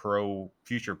 4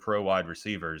 future pro wide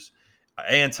receivers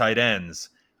and tight ends,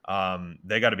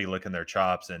 they got to be licking their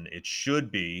chops, and it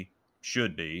should be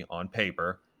on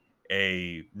paper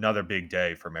another big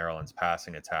day for Maryland's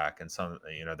passing attack. And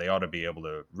they ought to be able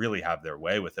to really have their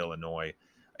way with Illinois.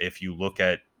 If you look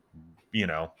at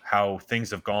how things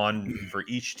have gone for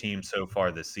each team so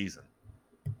far this season.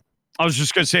 I was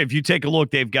just going to say, if you take a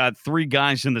look, they've got 3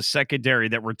 guys in the secondary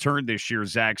that returned this year,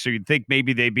 Zach. So you'd think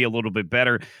maybe they'd be a little bit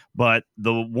better, but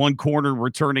the one corner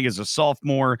returning as a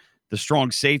sophomore, the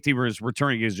strong safety is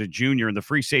returning as a junior, and the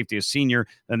free safety is senior,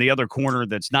 and the other corner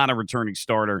that's not a returning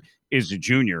starter is a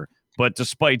junior. But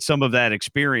despite some of that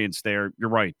experience there, you're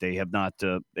right, they've not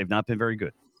been very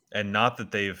good. And not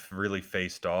that they've really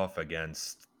faced off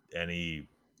against any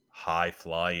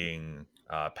high-flying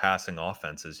passing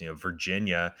offenses.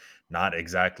 Virginia, not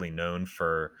exactly known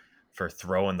for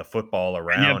throwing the football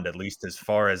around, at least as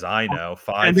far as I know.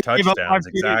 5 touchdowns,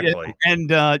 exactly.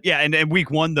 And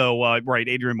week 1, though, right,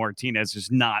 Adrian Martinez is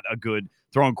not a good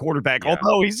throwing quarterback,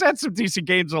 although he's had some decent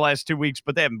games the last 2 weeks,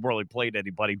 but they haven't really played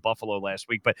anybody. Buffalo last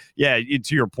week. But, to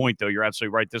your point, though, you're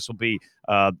absolutely right. This will be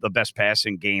the best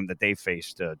passing game that they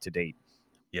faced to date.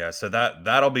 Yeah, so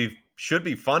should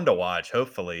be fun to watch,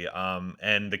 hopefully.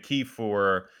 And the key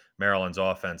for Maryland's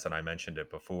offense, and I mentioned it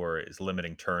before, is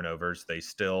limiting turnovers. They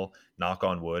still, knock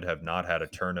on wood, have not had a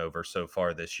turnover so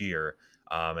far this year,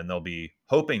 and they'll be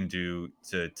hoping to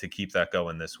keep that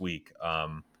going this week.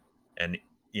 And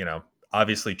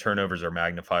obviously turnovers are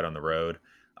magnified on the road.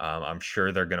 I'm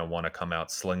sure they're going to want to come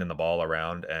out slinging the ball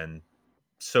around, and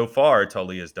so far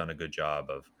Taulia has done a good job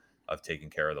of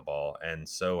taking care of the ball, and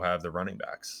so have the running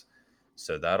backs.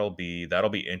 So that'll be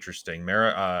interesting.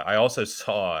 I also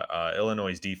saw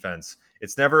Illinois' defense.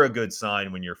 It's never a good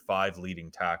sign when your 5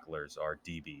 leading tacklers are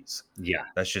DBs. Yeah.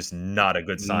 That's just not a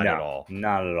good sign at all.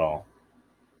 Not at all.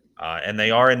 And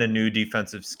they are in a new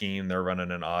defensive scheme. They're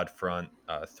running an odd front,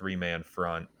 3-man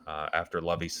front after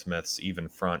Lovie Smith's even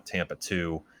front Tampa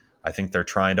 2. I think they're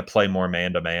trying to play more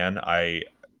man-to-man.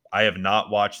 I have not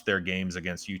watched their games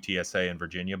against UTSA and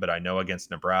Virginia, but I know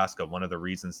against Nebraska, one of the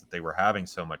reasons that they were having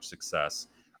so much success,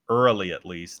 early at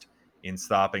least, in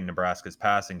stopping Nebraska's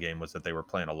passing game was that they were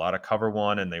playing a lot of cover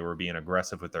 1 and they were being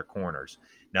aggressive with their corners.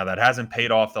 Now, that hasn't paid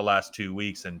off the last 2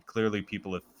 weeks, and clearly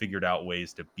people have figured out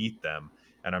ways to beat them.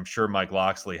 And I'm sure Mike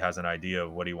Loxley has an idea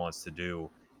of what he wants to do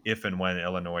if and when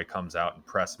Illinois comes out and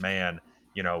press man.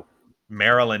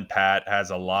 Maryland, Pat, has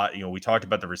a lot. We talked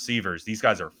about the receivers. These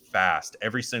guys are fast.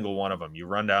 Every single one of them. You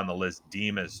run down the list: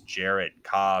 Demas, Jarrett,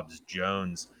 Cobbs,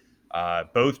 Jones,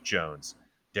 both Jones,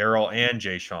 Darrell, and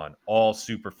Jay-Sean, all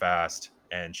super fast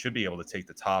and should be able to take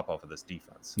the top off of this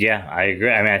defense. Yeah, I agree.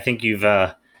 I mean, I think you've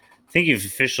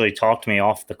officially talked me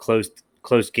off the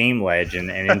close game ledge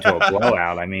and into a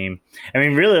blowout. I mean,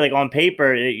 really, like on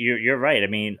paper, you're right. I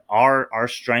mean, our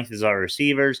strength is our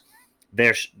receivers.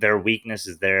 Their weakness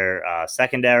is their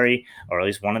secondary, or at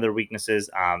least one of their weaknesses.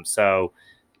 So,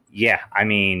 yeah, I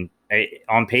mean,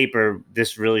 on paper,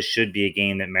 this really should be a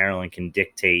game that Maryland can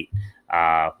dictate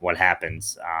what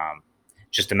happens.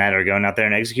 Just a matter of going out there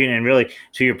and executing. And really,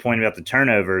 to your point about the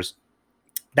turnovers,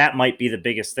 that might be the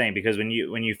biggest thing, because when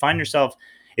you find yourself,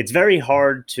 it's very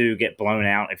hard to get blown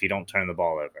out if you don't turn the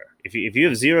ball over. If you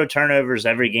have 0 turnovers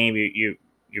every game,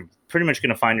 you're pretty much going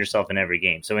to find yourself in every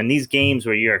game. So in these games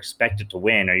where you're expected to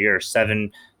win, or you're a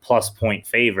 7+ point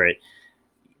favorite,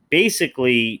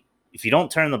 basically, if you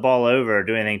don't turn the ball over or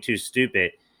do anything too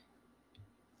stupid,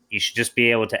 you should just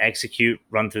be able to execute,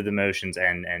 run through the motions,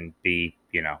 and be,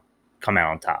 come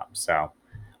out on top. So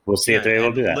we'll see if they're able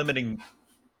to do that.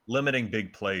 Limiting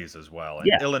big plays as well. And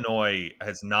Yeah. Illinois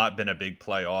has not been a big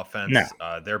play offense.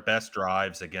 No. Their best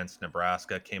drives against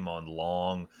Nebraska came on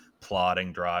long,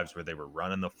 plodding drives where they were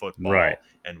running the football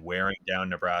and wearing down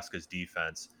Nebraska's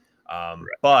defense.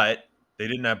 But they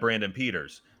didn't have Brandon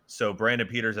Peters. So Brandon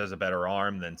Peters has a better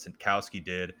arm than Sitkowski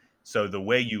did. So the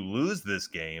way you lose this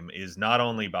game is not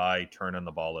only by turning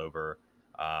the ball over,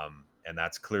 and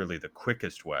that's clearly the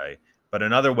quickest way, but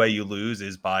another way you lose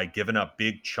is by giving up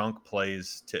big chunk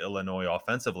plays to Illinois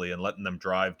offensively and letting them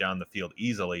drive down the field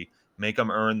easily, make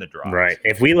them earn the drive. Right.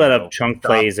 If we let up chunk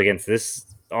plays against this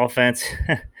offense,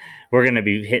 we're going to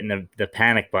be hitting the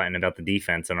panic button about the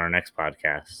defense on our next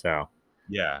podcast. So,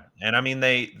 yeah. And I mean,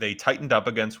 they tightened up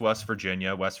against West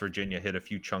Virginia. West Virginia hit a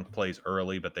few chunk plays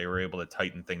early, but they were able to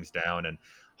tighten things down, and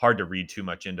hard to read too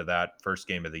much into that first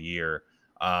game of the year.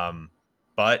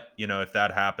 But, if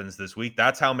that happens this week,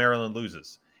 that's how Maryland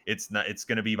loses. It's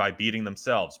going to be by beating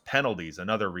themselves. Penalties,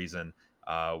 another reason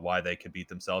why they could beat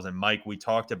themselves. And Mike, we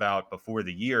talked about before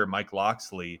the year, Mike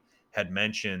Locksley had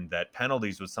mentioned that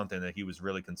penalties was something that he was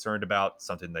really concerned about,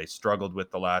 something they struggled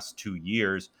with the last 2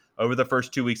 years. Over the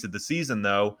first 2 weeks of the season,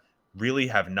 though, really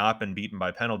have not been beaten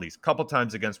by penalties. A couple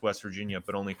times against West Virginia,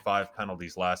 but only 5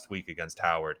 penalties last week against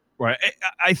Howard. Right.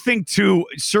 I think, too,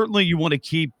 certainly you want to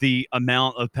keep the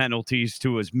amount of penalties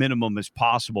to as minimum as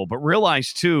possible. But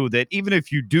realize, too, that even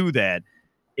if you do that,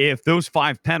 if those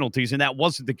 5 penalties, and that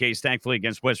wasn't the case, thankfully,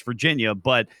 against West Virginia,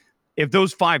 but if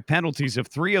those 5 penalties, if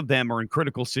 3 of them are in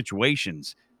critical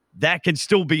situations, that can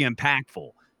still be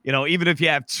impactful. Even if you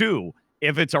have 2,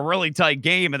 if it's a really tight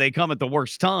game and they come at the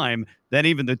worst time, then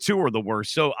even the 2 are the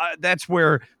worst. So that's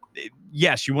where,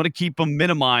 yes, you want to keep them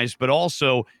minimized, but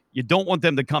also you don't want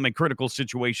them to come in critical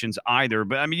situations either.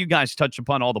 But, I mean, you guys touched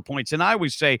upon all the points. And I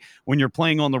always say when you're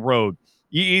playing on the road,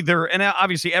 you either, and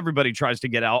obviously everybody tries to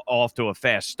get off to a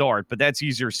fast start, but that's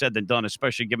easier said than done,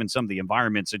 especially given some of the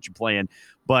environments that you play in.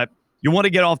 But you want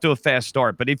to get off to a fast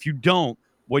start. But if you don't,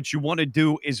 what you want to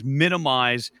do is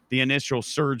minimize the initial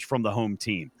surge from the home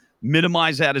team.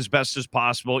 Minimize that as best as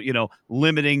possible,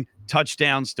 limiting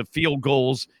touchdowns to field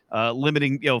goals,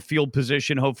 limiting, field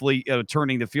position, hopefully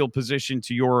turning the field position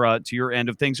to your end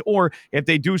of things. Or if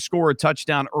they do score a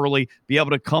touchdown early, be able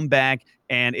to come back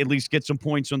and at least get some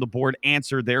points on the board,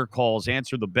 answer their calls,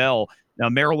 answer the bell. Now,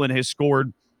 Maryland has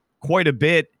scored quite a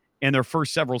bit in their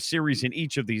first several series in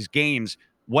each of these games.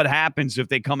 What happens if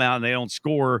they come out and they don't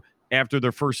score after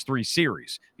their first 3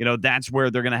 series? That's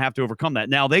where they're going to have to overcome that.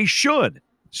 Now, they should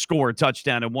score a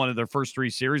touchdown in one of their first 3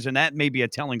 series, and that may be a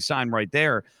telling sign right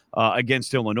there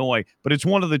against Illinois. But it's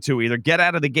one of the two. Either get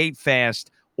out of the gate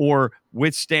fast or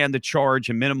withstand the charge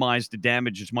and minimize the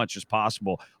damage as much as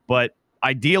possible. But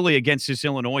ideally against this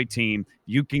Illinois team,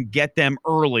 you can get them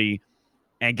early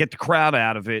and get the crowd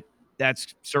out of it.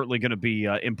 That's certainly going to be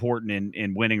important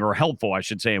in winning, or helpful, I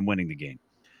should say, in winning the game.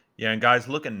 Yeah, and guys,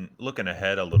 looking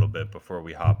ahead a little bit before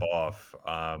we hop off,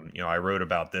 I wrote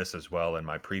about this as well in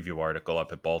my preview article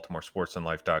up at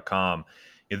BaltimoreSportsAndLife.com.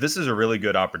 This is a really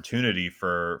good opportunity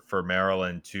for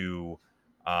Maryland to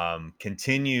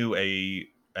continue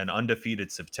an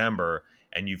undefeated September,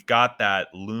 and you've got that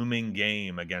looming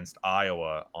game against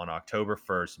Iowa on October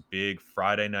 1st, big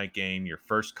Friday night game, your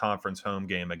first conference home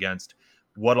game against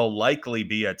what'll likely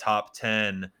be a top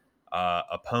 10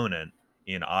 opponent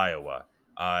in Iowa.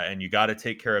 And you got to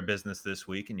take care of business this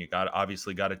week, and you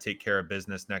obviously got to take care of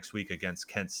business next week against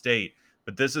Kent State.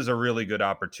 But this is a really good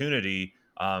opportunity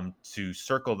to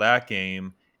circle that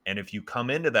game And if you come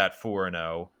into that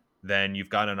 4-0, then you've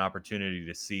got an opportunity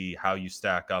to see how you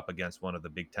stack up against one of the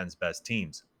Big Ten's best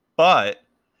teams. But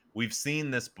we've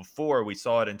seen this before. We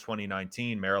saw it in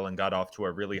 2019. Maryland got off to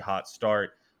a really hot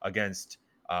start against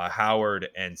Howard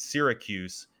and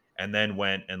Syracuse, and then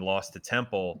went and lost to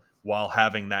Temple while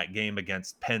having that game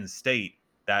against Penn State,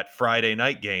 that Friday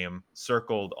night game,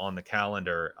 circled on the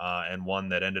calendar, and one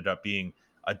that ended up being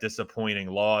a disappointing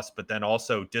loss, but then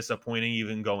also disappointing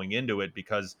even going into it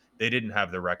because they didn't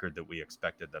have the record that we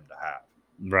expected them to have.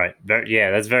 Right.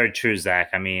 Yeah, that's very true, Zach.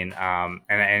 I mean,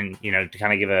 and to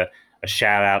kind of give a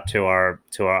shout out to our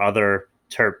other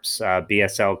Terps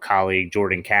BSL colleague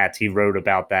Jordan Katz. He wrote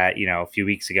about that, a few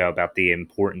weeks ago, about the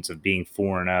importance of being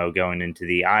 4-0 going into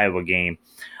the Iowa game.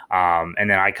 And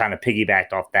then I kind of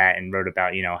piggybacked off that and wrote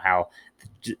about, how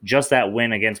just that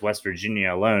win against West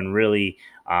Virginia alone really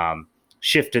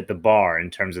shifted the bar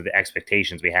in terms of the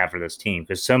expectations we have for this team,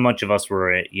 because so much of us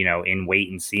were, in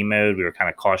wait and see mode. We were kind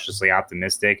of cautiously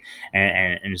optimistic.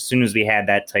 And as soon as we had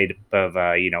that type of,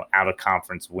 out of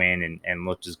conference win and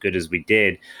looked as good as we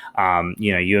did,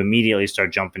 you immediately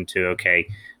start jumping to, okay,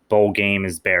 bowl game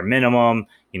is bare minimum.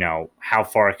 How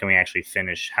far can we actually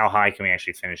finish? How high can we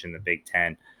actually finish in the Big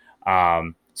Ten?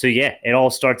 So yeah, it all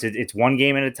starts. It's one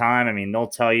game at a time. I mean, they'll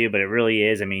tell you, but it really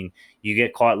is. I mean, you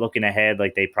get caught looking ahead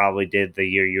like they probably did the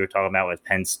year you were talking about with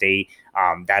Penn State.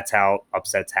 That's how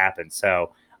upsets happen.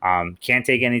 So can't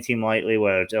take any team lightly,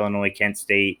 whether it's Illinois, Kent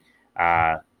State,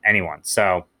 anyone.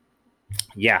 So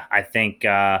yeah, I think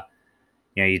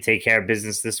you take care of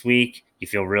business this week. You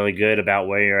feel really good about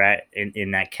where you're at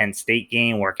in that Kent State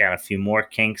game. Work out a few more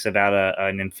kinks about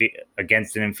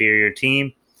against an inferior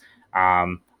team.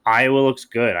 Iowa looks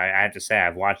good. I have to say,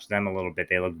 I've watched them a little bit.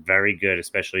 They look very good,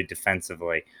 especially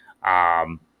defensively.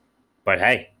 But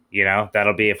hey,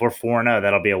 that'll be, if we're 4-0,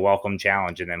 that'll be a welcome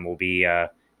challenge, and then we'll be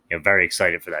very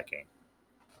excited for that game.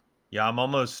 Yeah, I'm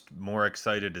almost more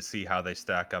excited to see how they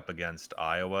stack up against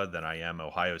Iowa than I am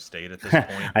Ohio State at this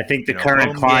point. I think the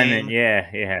current climate,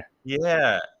 yeah.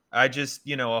 Yeah, I just,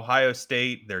 Ohio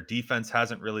State, their defense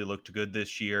hasn't really looked good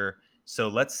this year. So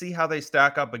let's see how they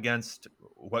stack up against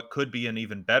what could be an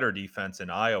even better defense in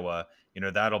Iowa.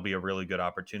 That'll be a really good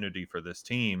opportunity for this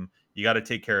team. You got to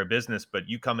take care of business, but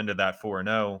you come into that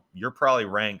 4-0, you're probably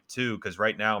ranked too, because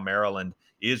right now Maryland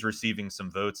is receiving some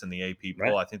votes in the AP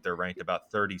poll. Right. I think they're ranked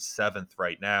about 37th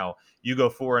right now. You go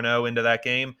 4-0 into that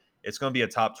game, it's going to be a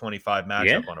top 25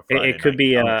 matchup on a Friday night. It could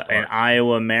be an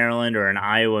Iowa-Maryland or an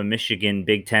Iowa-Michigan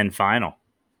Big Ten final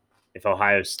if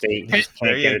Ohio State just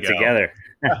can't get it together.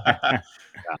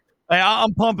 Hey,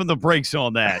 I'm pumping the brakes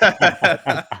on that.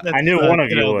 I knew one of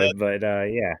you would, but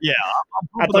yeah. Yeah,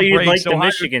 I thought you'd like the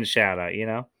Michigan shout out,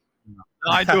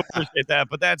 I do appreciate that,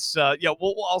 but that's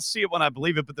I'll see it when I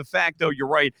believe it. But the fact, though, you're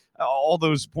right. All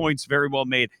those points very well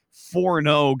made.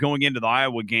 4-0 going into the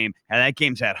Iowa game, and that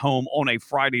game's at home on a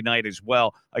Friday night as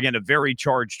well. Again, a very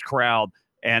charged crowd,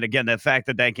 and again, the fact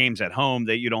that game's at home,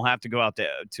 that you don't have to go out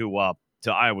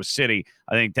to Iowa City,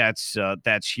 I think that's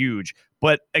huge.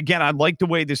 But again, I like the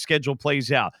way the schedule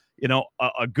plays out.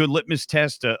 A good litmus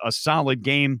test, a solid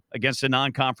game against a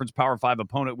non-conference Power 5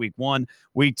 opponent week 1.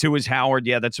 Week 2 is Howard.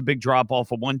 Yeah, that's a big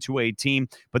drop-off, a 1-2-8 team.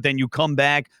 But then you come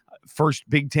back, first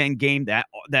Big Ten game,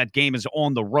 that game is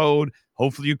on the road.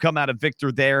 Hopefully you come out a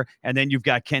victor there. And then you've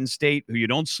got Kent State, who you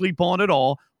don't sleep on at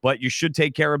all, but you should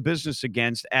take care of business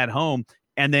against at home.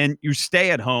 And then you stay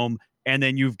at home, and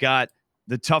then you've got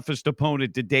the toughest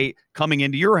opponent to date coming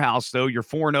into your house, though. You're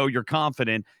 4-0, you're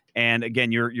confident. And again,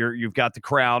 you've got the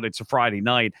crowd. It's a Friday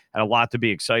night, and a lot to be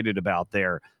excited about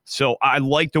there. So I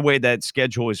like the way that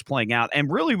schedule is playing out.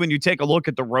 And really, when you take a look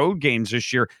at the road games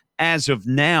this year, as of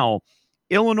now,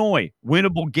 Illinois,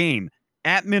 winnable game.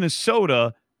 At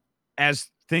Minnesota, as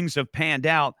things have panned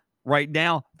out right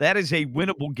now, that is a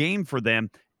winnable game for them.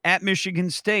 At Michigan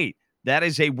State, that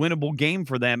is a winnable game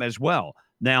for them as well.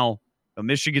 Now,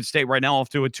 Michigan State right now off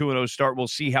to a 2-0 start. We'll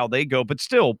see how they go. But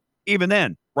still, even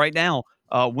then, right now,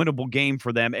 winnable game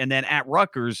for them. And then at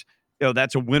Rutgers,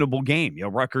 that's a winnable game.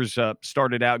 Rutgers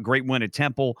started out great win at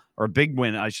Temple, or a big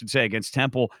win, I should say, against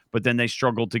Temple, but then they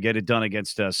struggled to get it done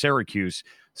against Syracuse.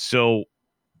 So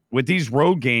with these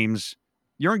road games,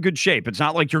 you're in good shape. It's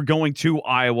not like you're going to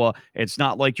Iowa. It's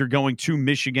not like you're going to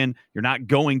Michigan. You're not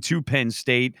going to Penn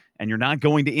State, and you're not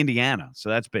going to Indiana. So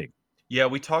that's big. Yeah,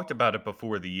 we talked about it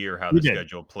before the year, how the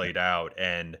schedule played out,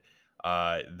 and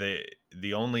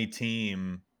the only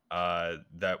team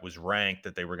that was ranked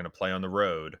that they were going to play on the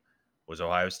road was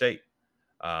Ohio State.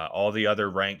 All the other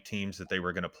ranked teams that they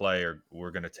were going to play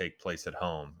were going to take place at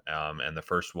home, and the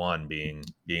first one being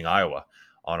Iowa.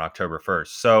 on October 1st.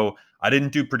 So I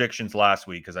didn't do predictions last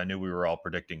week because I knew we were all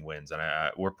predicting wins, and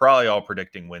we're probably all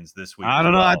predicting wins this week. I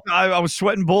don't know. Well. I was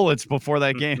sweating bullets before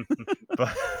that game.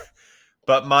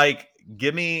 But Mike,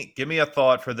 give me a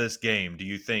thought for this game. Do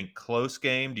you think close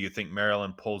game? Do you think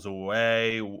Maryland pulls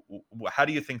away? How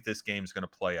do you think this game's going to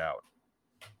play out?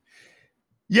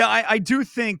 Yeah, I do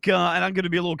think, and I'm going to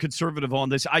be a little conservative on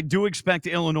this, I do expect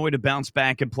Illinois to bounce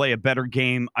back and play a better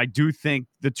game. I do think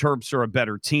the Terps are a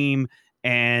better team.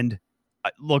 And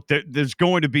look, there's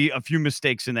going to be a few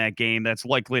mistakes in that game. That's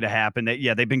likely to happen.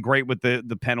 Yeah, they've been great with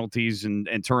the penalties and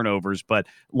turnovers, but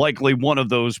likely one of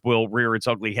those will rear its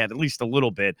ugly head at least a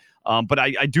little bit. But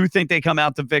I do think they come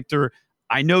out the victor.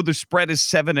 I know the spread is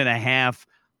 7.5.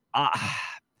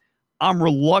 I'm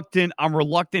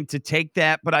reluctant to take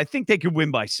that, but I think they could win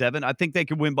by 7. I think they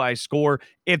could win by a score.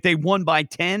 If they won by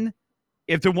 10,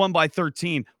 if they won by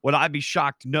 13, would I be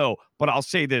shocked? No. But I'll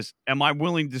say this. Am I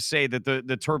willing to say that the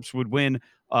Terps would win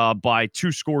by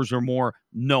 2 scores or more?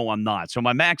 No, I'm not. So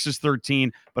my max is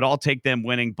 13, but I'll take them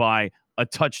winning by a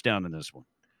touchdown in this one.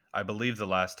 I believe the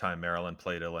last time Maryland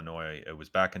played Illinois, it was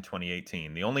back in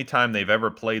 2018. The only time they've ever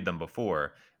played them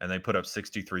before, and they put up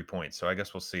 63 points. So I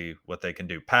guess we'll see what they can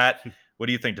do. Pat, what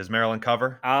do you think? Does Maryland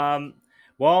cover?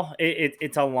 Well,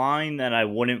 it's a line that I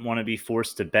wouldn't want to be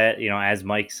forced to bet. As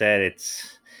Mike said,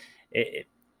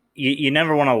 you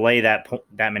never want to lay that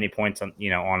many points on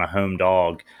on a home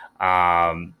dog.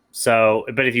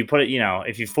 But if you put it,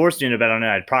 if you forced me to bet on it,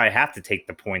 I'd probably have to take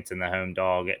the points in the home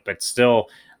dog, but still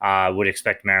would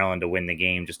expect Maryland to win the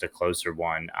game, just a closer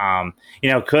one.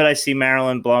 Could I see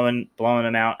Maryland blowing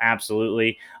them out?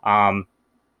 Absolutely.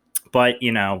 But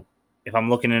if I'm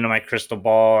looking into my crystal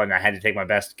ball and I had to take my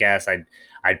best guess,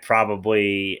 I'd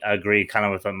probably agree kind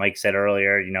of with what Mike said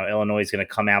earlier. Illinois is going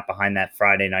to come out behind that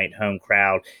Friday night home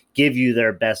crowd, give you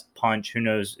their best punch. Who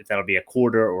knows if that'll be a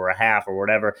quarter or a half or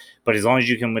whatever. But as long as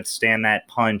you can withstand that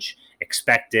punch,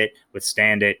 expect it,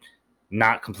 withstand it,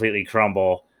 not completely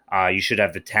crumble, you should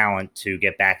have the talent to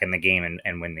get back in the game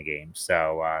and win the game.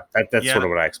 So that's sort of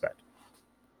what I expect.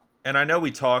 And I know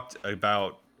we talked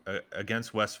about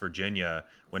against West Virginia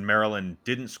when Maryland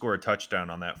didn't score a touchdown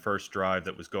on that first drive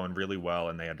that was going really well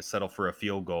and they had to settle for a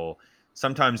field goal.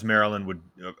 Sometimes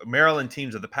Maryland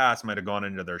teams of the past might have gone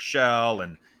into their shell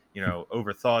and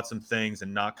overthought some things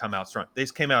and not come out strong. They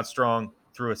just came out strong,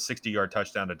 threw a 60-yard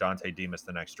touchdown to Dante Demas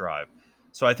the next drive.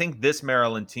 So I think this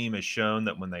Maryland team has shown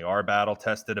that when they are battle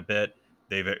tested a bit,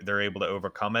 they're able to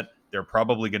overcome it. They're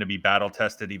probably going to be battle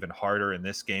tested even harder in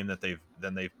this game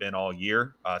than they've been all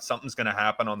year. Something's going to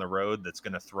happen on the road that's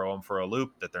going to throw them for a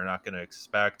loop that they're not going to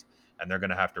expect, and they're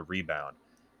going to have to rebound.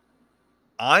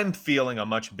 I'm feeling a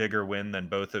much bigger win than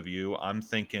both of you. I'm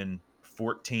thinking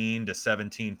 14 to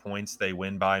 17 points they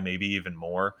win by, maybe even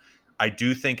more. I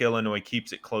do think Illinois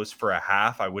keeps it close for a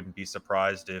half. I wouldn't be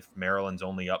surprised if Maryland's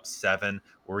only up 7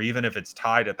 or even if it's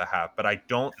tied at the half. But I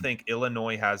don't think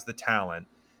Illinois has the talent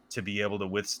to be able to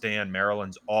withstand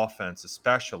Maryland's offense,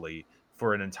 especially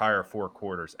for an entire 4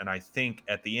 quarters. And I think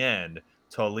at the end,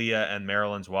 Taulia and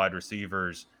Maryland's wide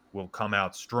receivers will come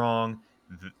out strong.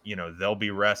 They'll be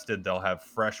rested. They'll have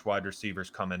fresh wide receivers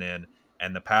coming in.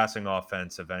 And the passing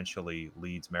offense eventually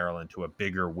leads Maryland to a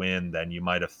bigger win than you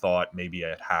might have thought maybe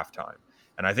at halftime.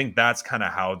 And I think that's kind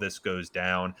of how this goes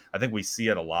down. I think we see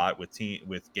it a lot with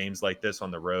games like this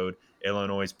on the road.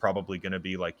 Illinois is probably going to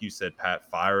be, like you said, Pat,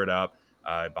 fired up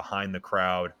behind the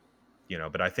crowd.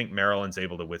 But I think Maryland's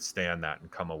able to withstand that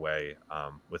and come away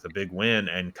with a big win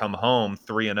and come home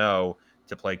 3-0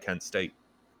 to play Kent State.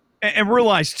 And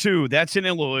realize, too, that's an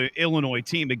Illinois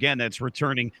team, again, that's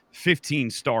returning 15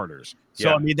 starters. So,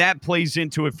 yeah. I mean, that plays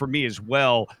into it for me as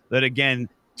well, that, again,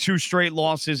 2 straight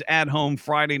losses at home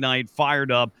Friday night,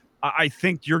 fired up. I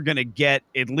think you're going to get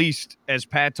at least, as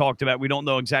Pat talked about, we don't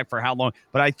know exact for how long,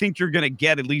 but I think you're going to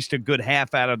get at least a good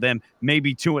half out of them,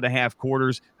 maybe 2.5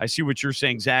 quarters. I see what you're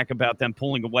saying, Zach, about them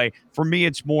pulling away. For me,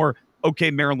 it's more,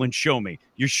 okay, Maryland, show me.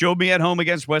 You showed me at home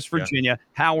against West Virginia. Yeah.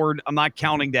 Howard, I'm not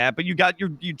counting that, but you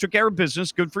took care of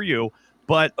business. Good for you.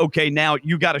 But, okay, now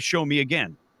you got to show me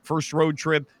again. First road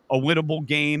trip, a winnable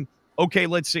game. Okay,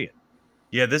 let's see it.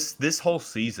 Yeah, this wwhole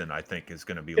season, I think, is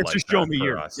going to be like that show me for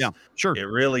year. us. Yeah, sure. It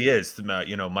really is.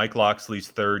 Mike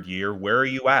Locksley's 3rd year. Where are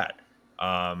you at?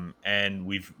 And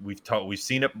we've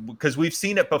seen it because we've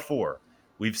seen it before.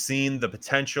 We've seen the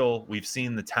potential, we've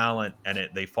seen the talent, and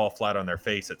they fall flat on their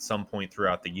face at some point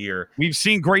throughout the year. We've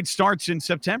seen great starts in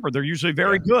September. They're usually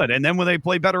very good, and then when they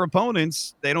play better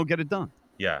opponents, they don't get it done.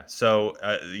 Yeah, so,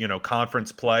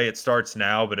 conference play, it starts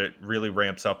now, but it really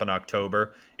ramps up in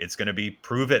October. It's going to be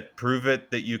prove it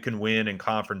that you can win in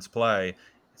conference play.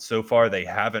 So far, they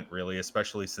haven't really,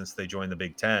 especially since they joined the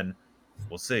Big Ten.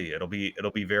 we'll see. It'll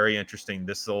be very interesting.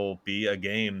 This will be a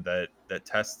game that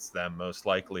tests them most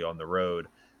likely on the road.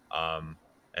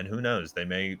 And who knows? They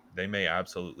may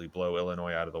absolutely blow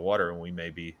Illinois out of the water, and we may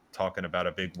be talking about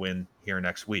a big win here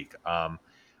next week.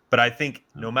 But I think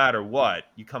no matter what,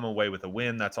 you come away with a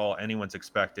win. That's all anyone's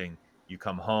expecting. You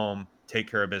come home,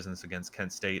 take care of business against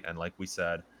Kent State, and like we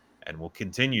said, and we'll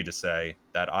continue to say,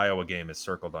 that Iowa game is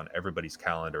circled on everybody's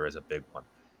calendar as a big one.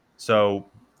 So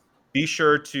be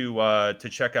sure to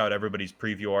check out everybody's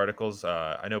preview articles.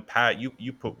 I know, Pat,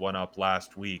 you put one up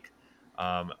last week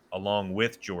along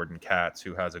with Jordan Katz,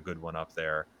 who has a good one up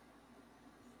there.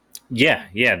 Yeah.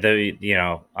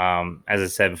 As I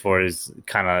said before, is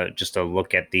kind of just a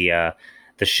look at the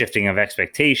shifting of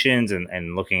expectations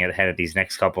and looking ahead of these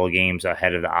next couple of games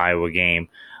ahead of the Iowa game.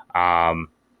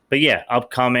 But yeah,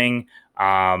 upcoming.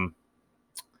 I'll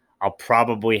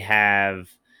probably have.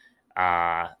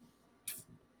 I'm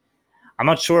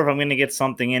not sure if I'm going to get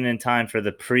something in time for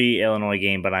the pre-Illinois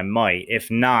game, but I might. If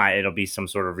not, it'll be some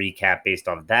sort of recap based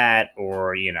off that,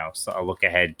 or a look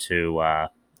ahead to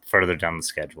further down the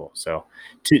schedule. So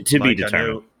to Mike, be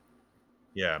determined.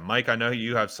 Mike, I know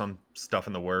you have some stuff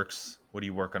in the works. What are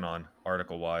you working on,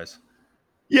 article-wise?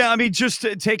 Yeah, I mean, just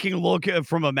taking a look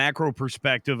from a macro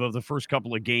perspective of the first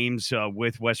couple of games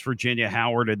with West Virginia,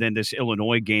 Howard, and then this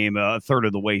Illinois game a third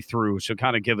of the way through. So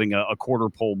kind of giving a quarter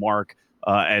pole mark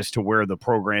as to where the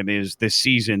program is this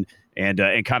season, and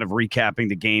kind of recapping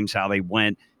the games, how they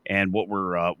went, and what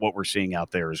we're seeing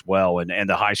out there as well. And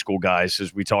the high school guys,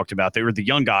 as we talked about, they were the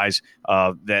young guys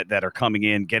that are coming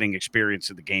in, getting experience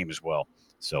in the game as well.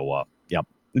 So, yep.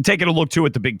 And taking a look, too,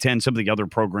 at the Big Ten, some of the other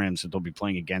programs that they'll be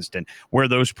playing against and where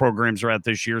those programs are at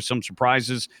this year. Some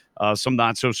surprises, some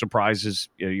not so surprises.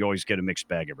 You always get a mixed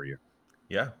bag every year.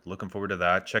 Yeah, looking forward to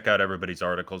that. Check out everybody's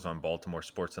articles on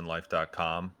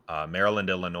BaltimoreSportsAndLife.com. Maryland,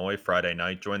 Illinois, Friday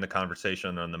night. Join the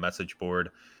conversation on the message board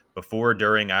before,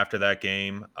 during, after that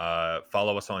game.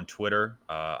 Follow us on Twitter.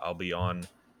 I'll be on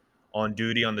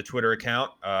duty on the Twitter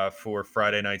account for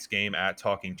Friday night's game at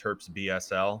Talking Terps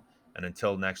BSL. And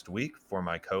until next week, for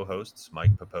my co-hosts,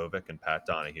 Mike Popovic and Pat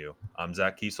Donahue, I'm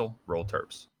Zach Kiesel. Roll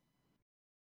Terps.